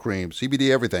facial cream,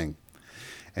 CBD everything.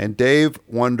 And Dave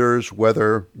wonders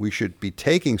whether we should be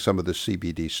taking some of the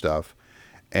CBD stuff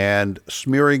and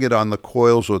smearing it on the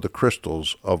coils or the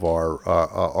crystals of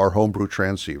our homebrew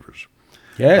transceivers.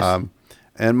 Yes.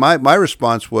 And my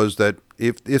response was that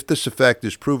if this effect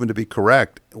is proven to be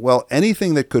correct, well,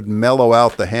 anything that could mellow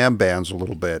out the ham bands a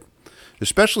little bit,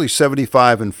 especially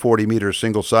 75 and 40 meter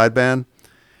single sideband,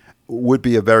 would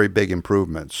be a very big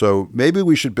improvement. So maybe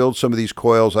we should build some of these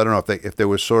coils. I don't know if there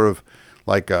was sort of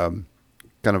like kind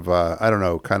of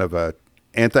a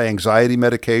anti-anxiety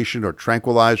medication or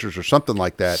tranquilizers or something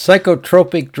like that.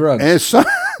 Psychotropic drugs. And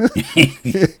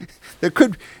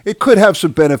it could have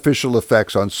some beneficial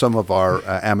effects on some of our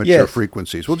amateur Yes.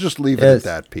 frequencies. We'll just leave it Yes. at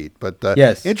that, Pete. But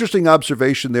Yes. Interesting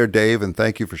observation there, Dave, and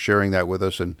thank you for sharing that with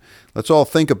us. And let's all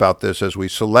think about this as we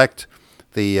select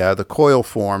the coil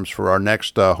forms for our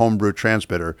next homebrew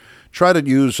transmitter. Try to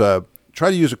use a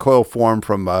coil form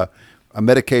from a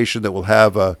medication that will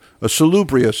have a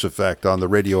salubrious effect on the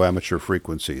radio amateur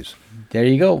frequencies. There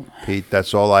you go. Pete,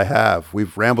 that's all I have.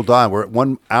 We've rambled on. We're at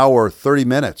 1 hour, 30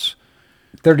 minutes.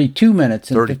 32 minutes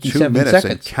and 32 57 minutes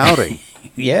seconds. and counting.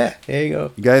 Yeah, there you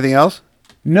go. You got anything else?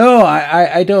 No,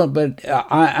 I don't, but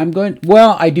I'm going.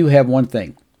 Well, I do have one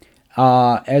thing.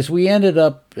 As we ended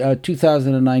up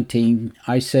 2019,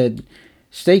 I said,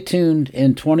 stay tuned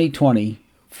in 2020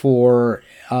 for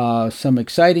some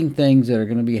exciting things that are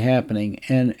going to be happening.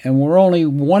 And we're only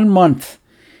 1 month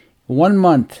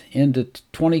into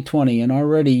 2020, and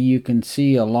already you can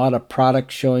see a lot of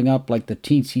products showing up, like the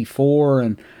Teensy 4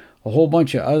 and a whole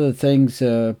bunch of other things,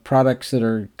 products that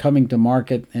are coming to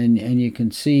market, and you can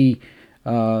see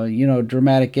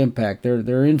dramatic impact.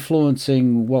 They're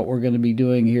influencing what we're going to be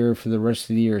doing here for the rest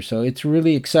of the year. So it's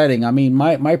really exciting. I mean,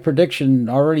 my prediction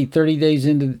already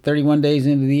 31 days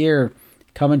into the year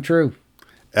coming true.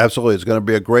 Absolutely. It's going to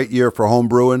be a great year for home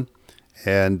brewing,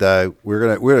 and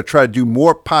we're gonna try to do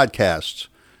more podcasts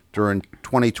during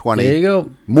 2020. There you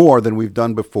go. More than we've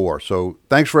done before. So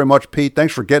thanks very much, Pete.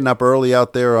 Thanks for getting up early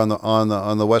out there on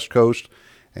the West Coast.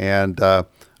 And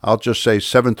I'll just say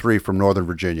 7-3 from Northern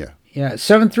Virginia. Yeah,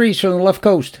 7-3 from the left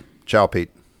coast. Ciao,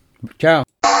 Pete. Ciao.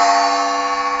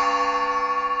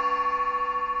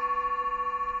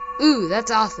 Ooh,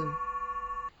 that's awesome.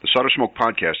 The Solder Smoke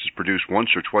Podcast is produced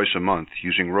once or twice a month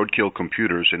using roadkill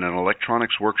computers in an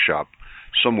electronics workshop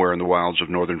somewhere in the wilds of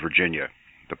Northern Virginia.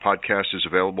 The podcast is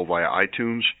available via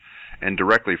iTunes and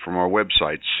directly from our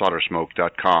website,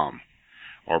 soldersmoke.com.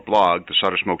 Our blog, the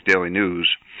Solder Smoke Daily News,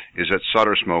 is at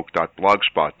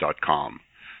soldersmoke.blogspot.com.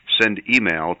 Send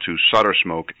email to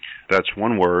soldersmoke, that's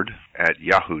one word, at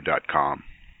yahoo.com.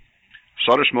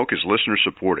 Solder Smoke is listener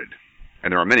supported,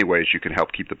 and there are many ways you can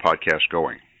help keep the podcast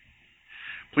going.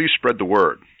 Please spread the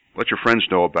word. Let your friends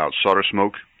know about Solder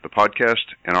Smoke, the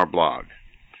podcast, and our blog.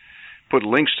 Put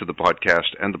links to the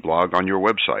podcast and the blog on your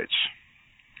websites.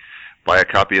 Buy a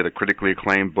copy of the critically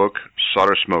acclaimed book,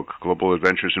 Solder Smoke, Global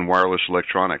Adventures in Wireless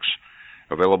Electronics,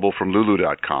 available from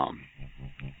lulu.com.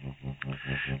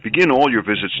 Begin all your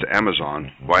visits to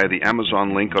Amazon via the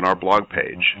Amazon link on our blog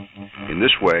page. In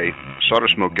this way, Solder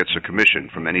Smoke gets a commission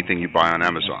from anything you buy on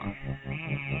Amazon.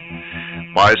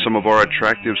 Buy some of our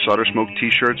attractive Solder Smoke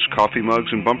t-shirts, coffee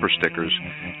mugs, and bumper stickers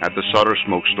at the Solder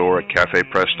Smoke store at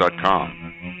cafepress.com.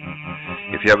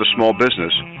 If you have a small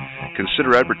business,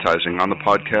 consider advertising on the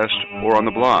podcast or on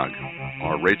the blog.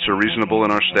 Our rates are reasonable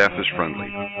and our staff is friendly.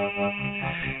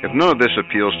 If none of this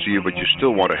appeals to you but you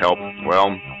still want to help,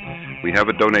 well, we have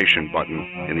a donation button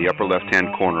in the upper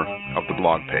left-hand corner of the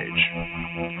blog page.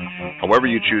 However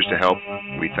you choose to help,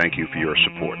 we thank you for your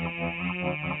support.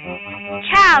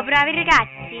 Ciao, bravi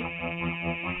ragazzi!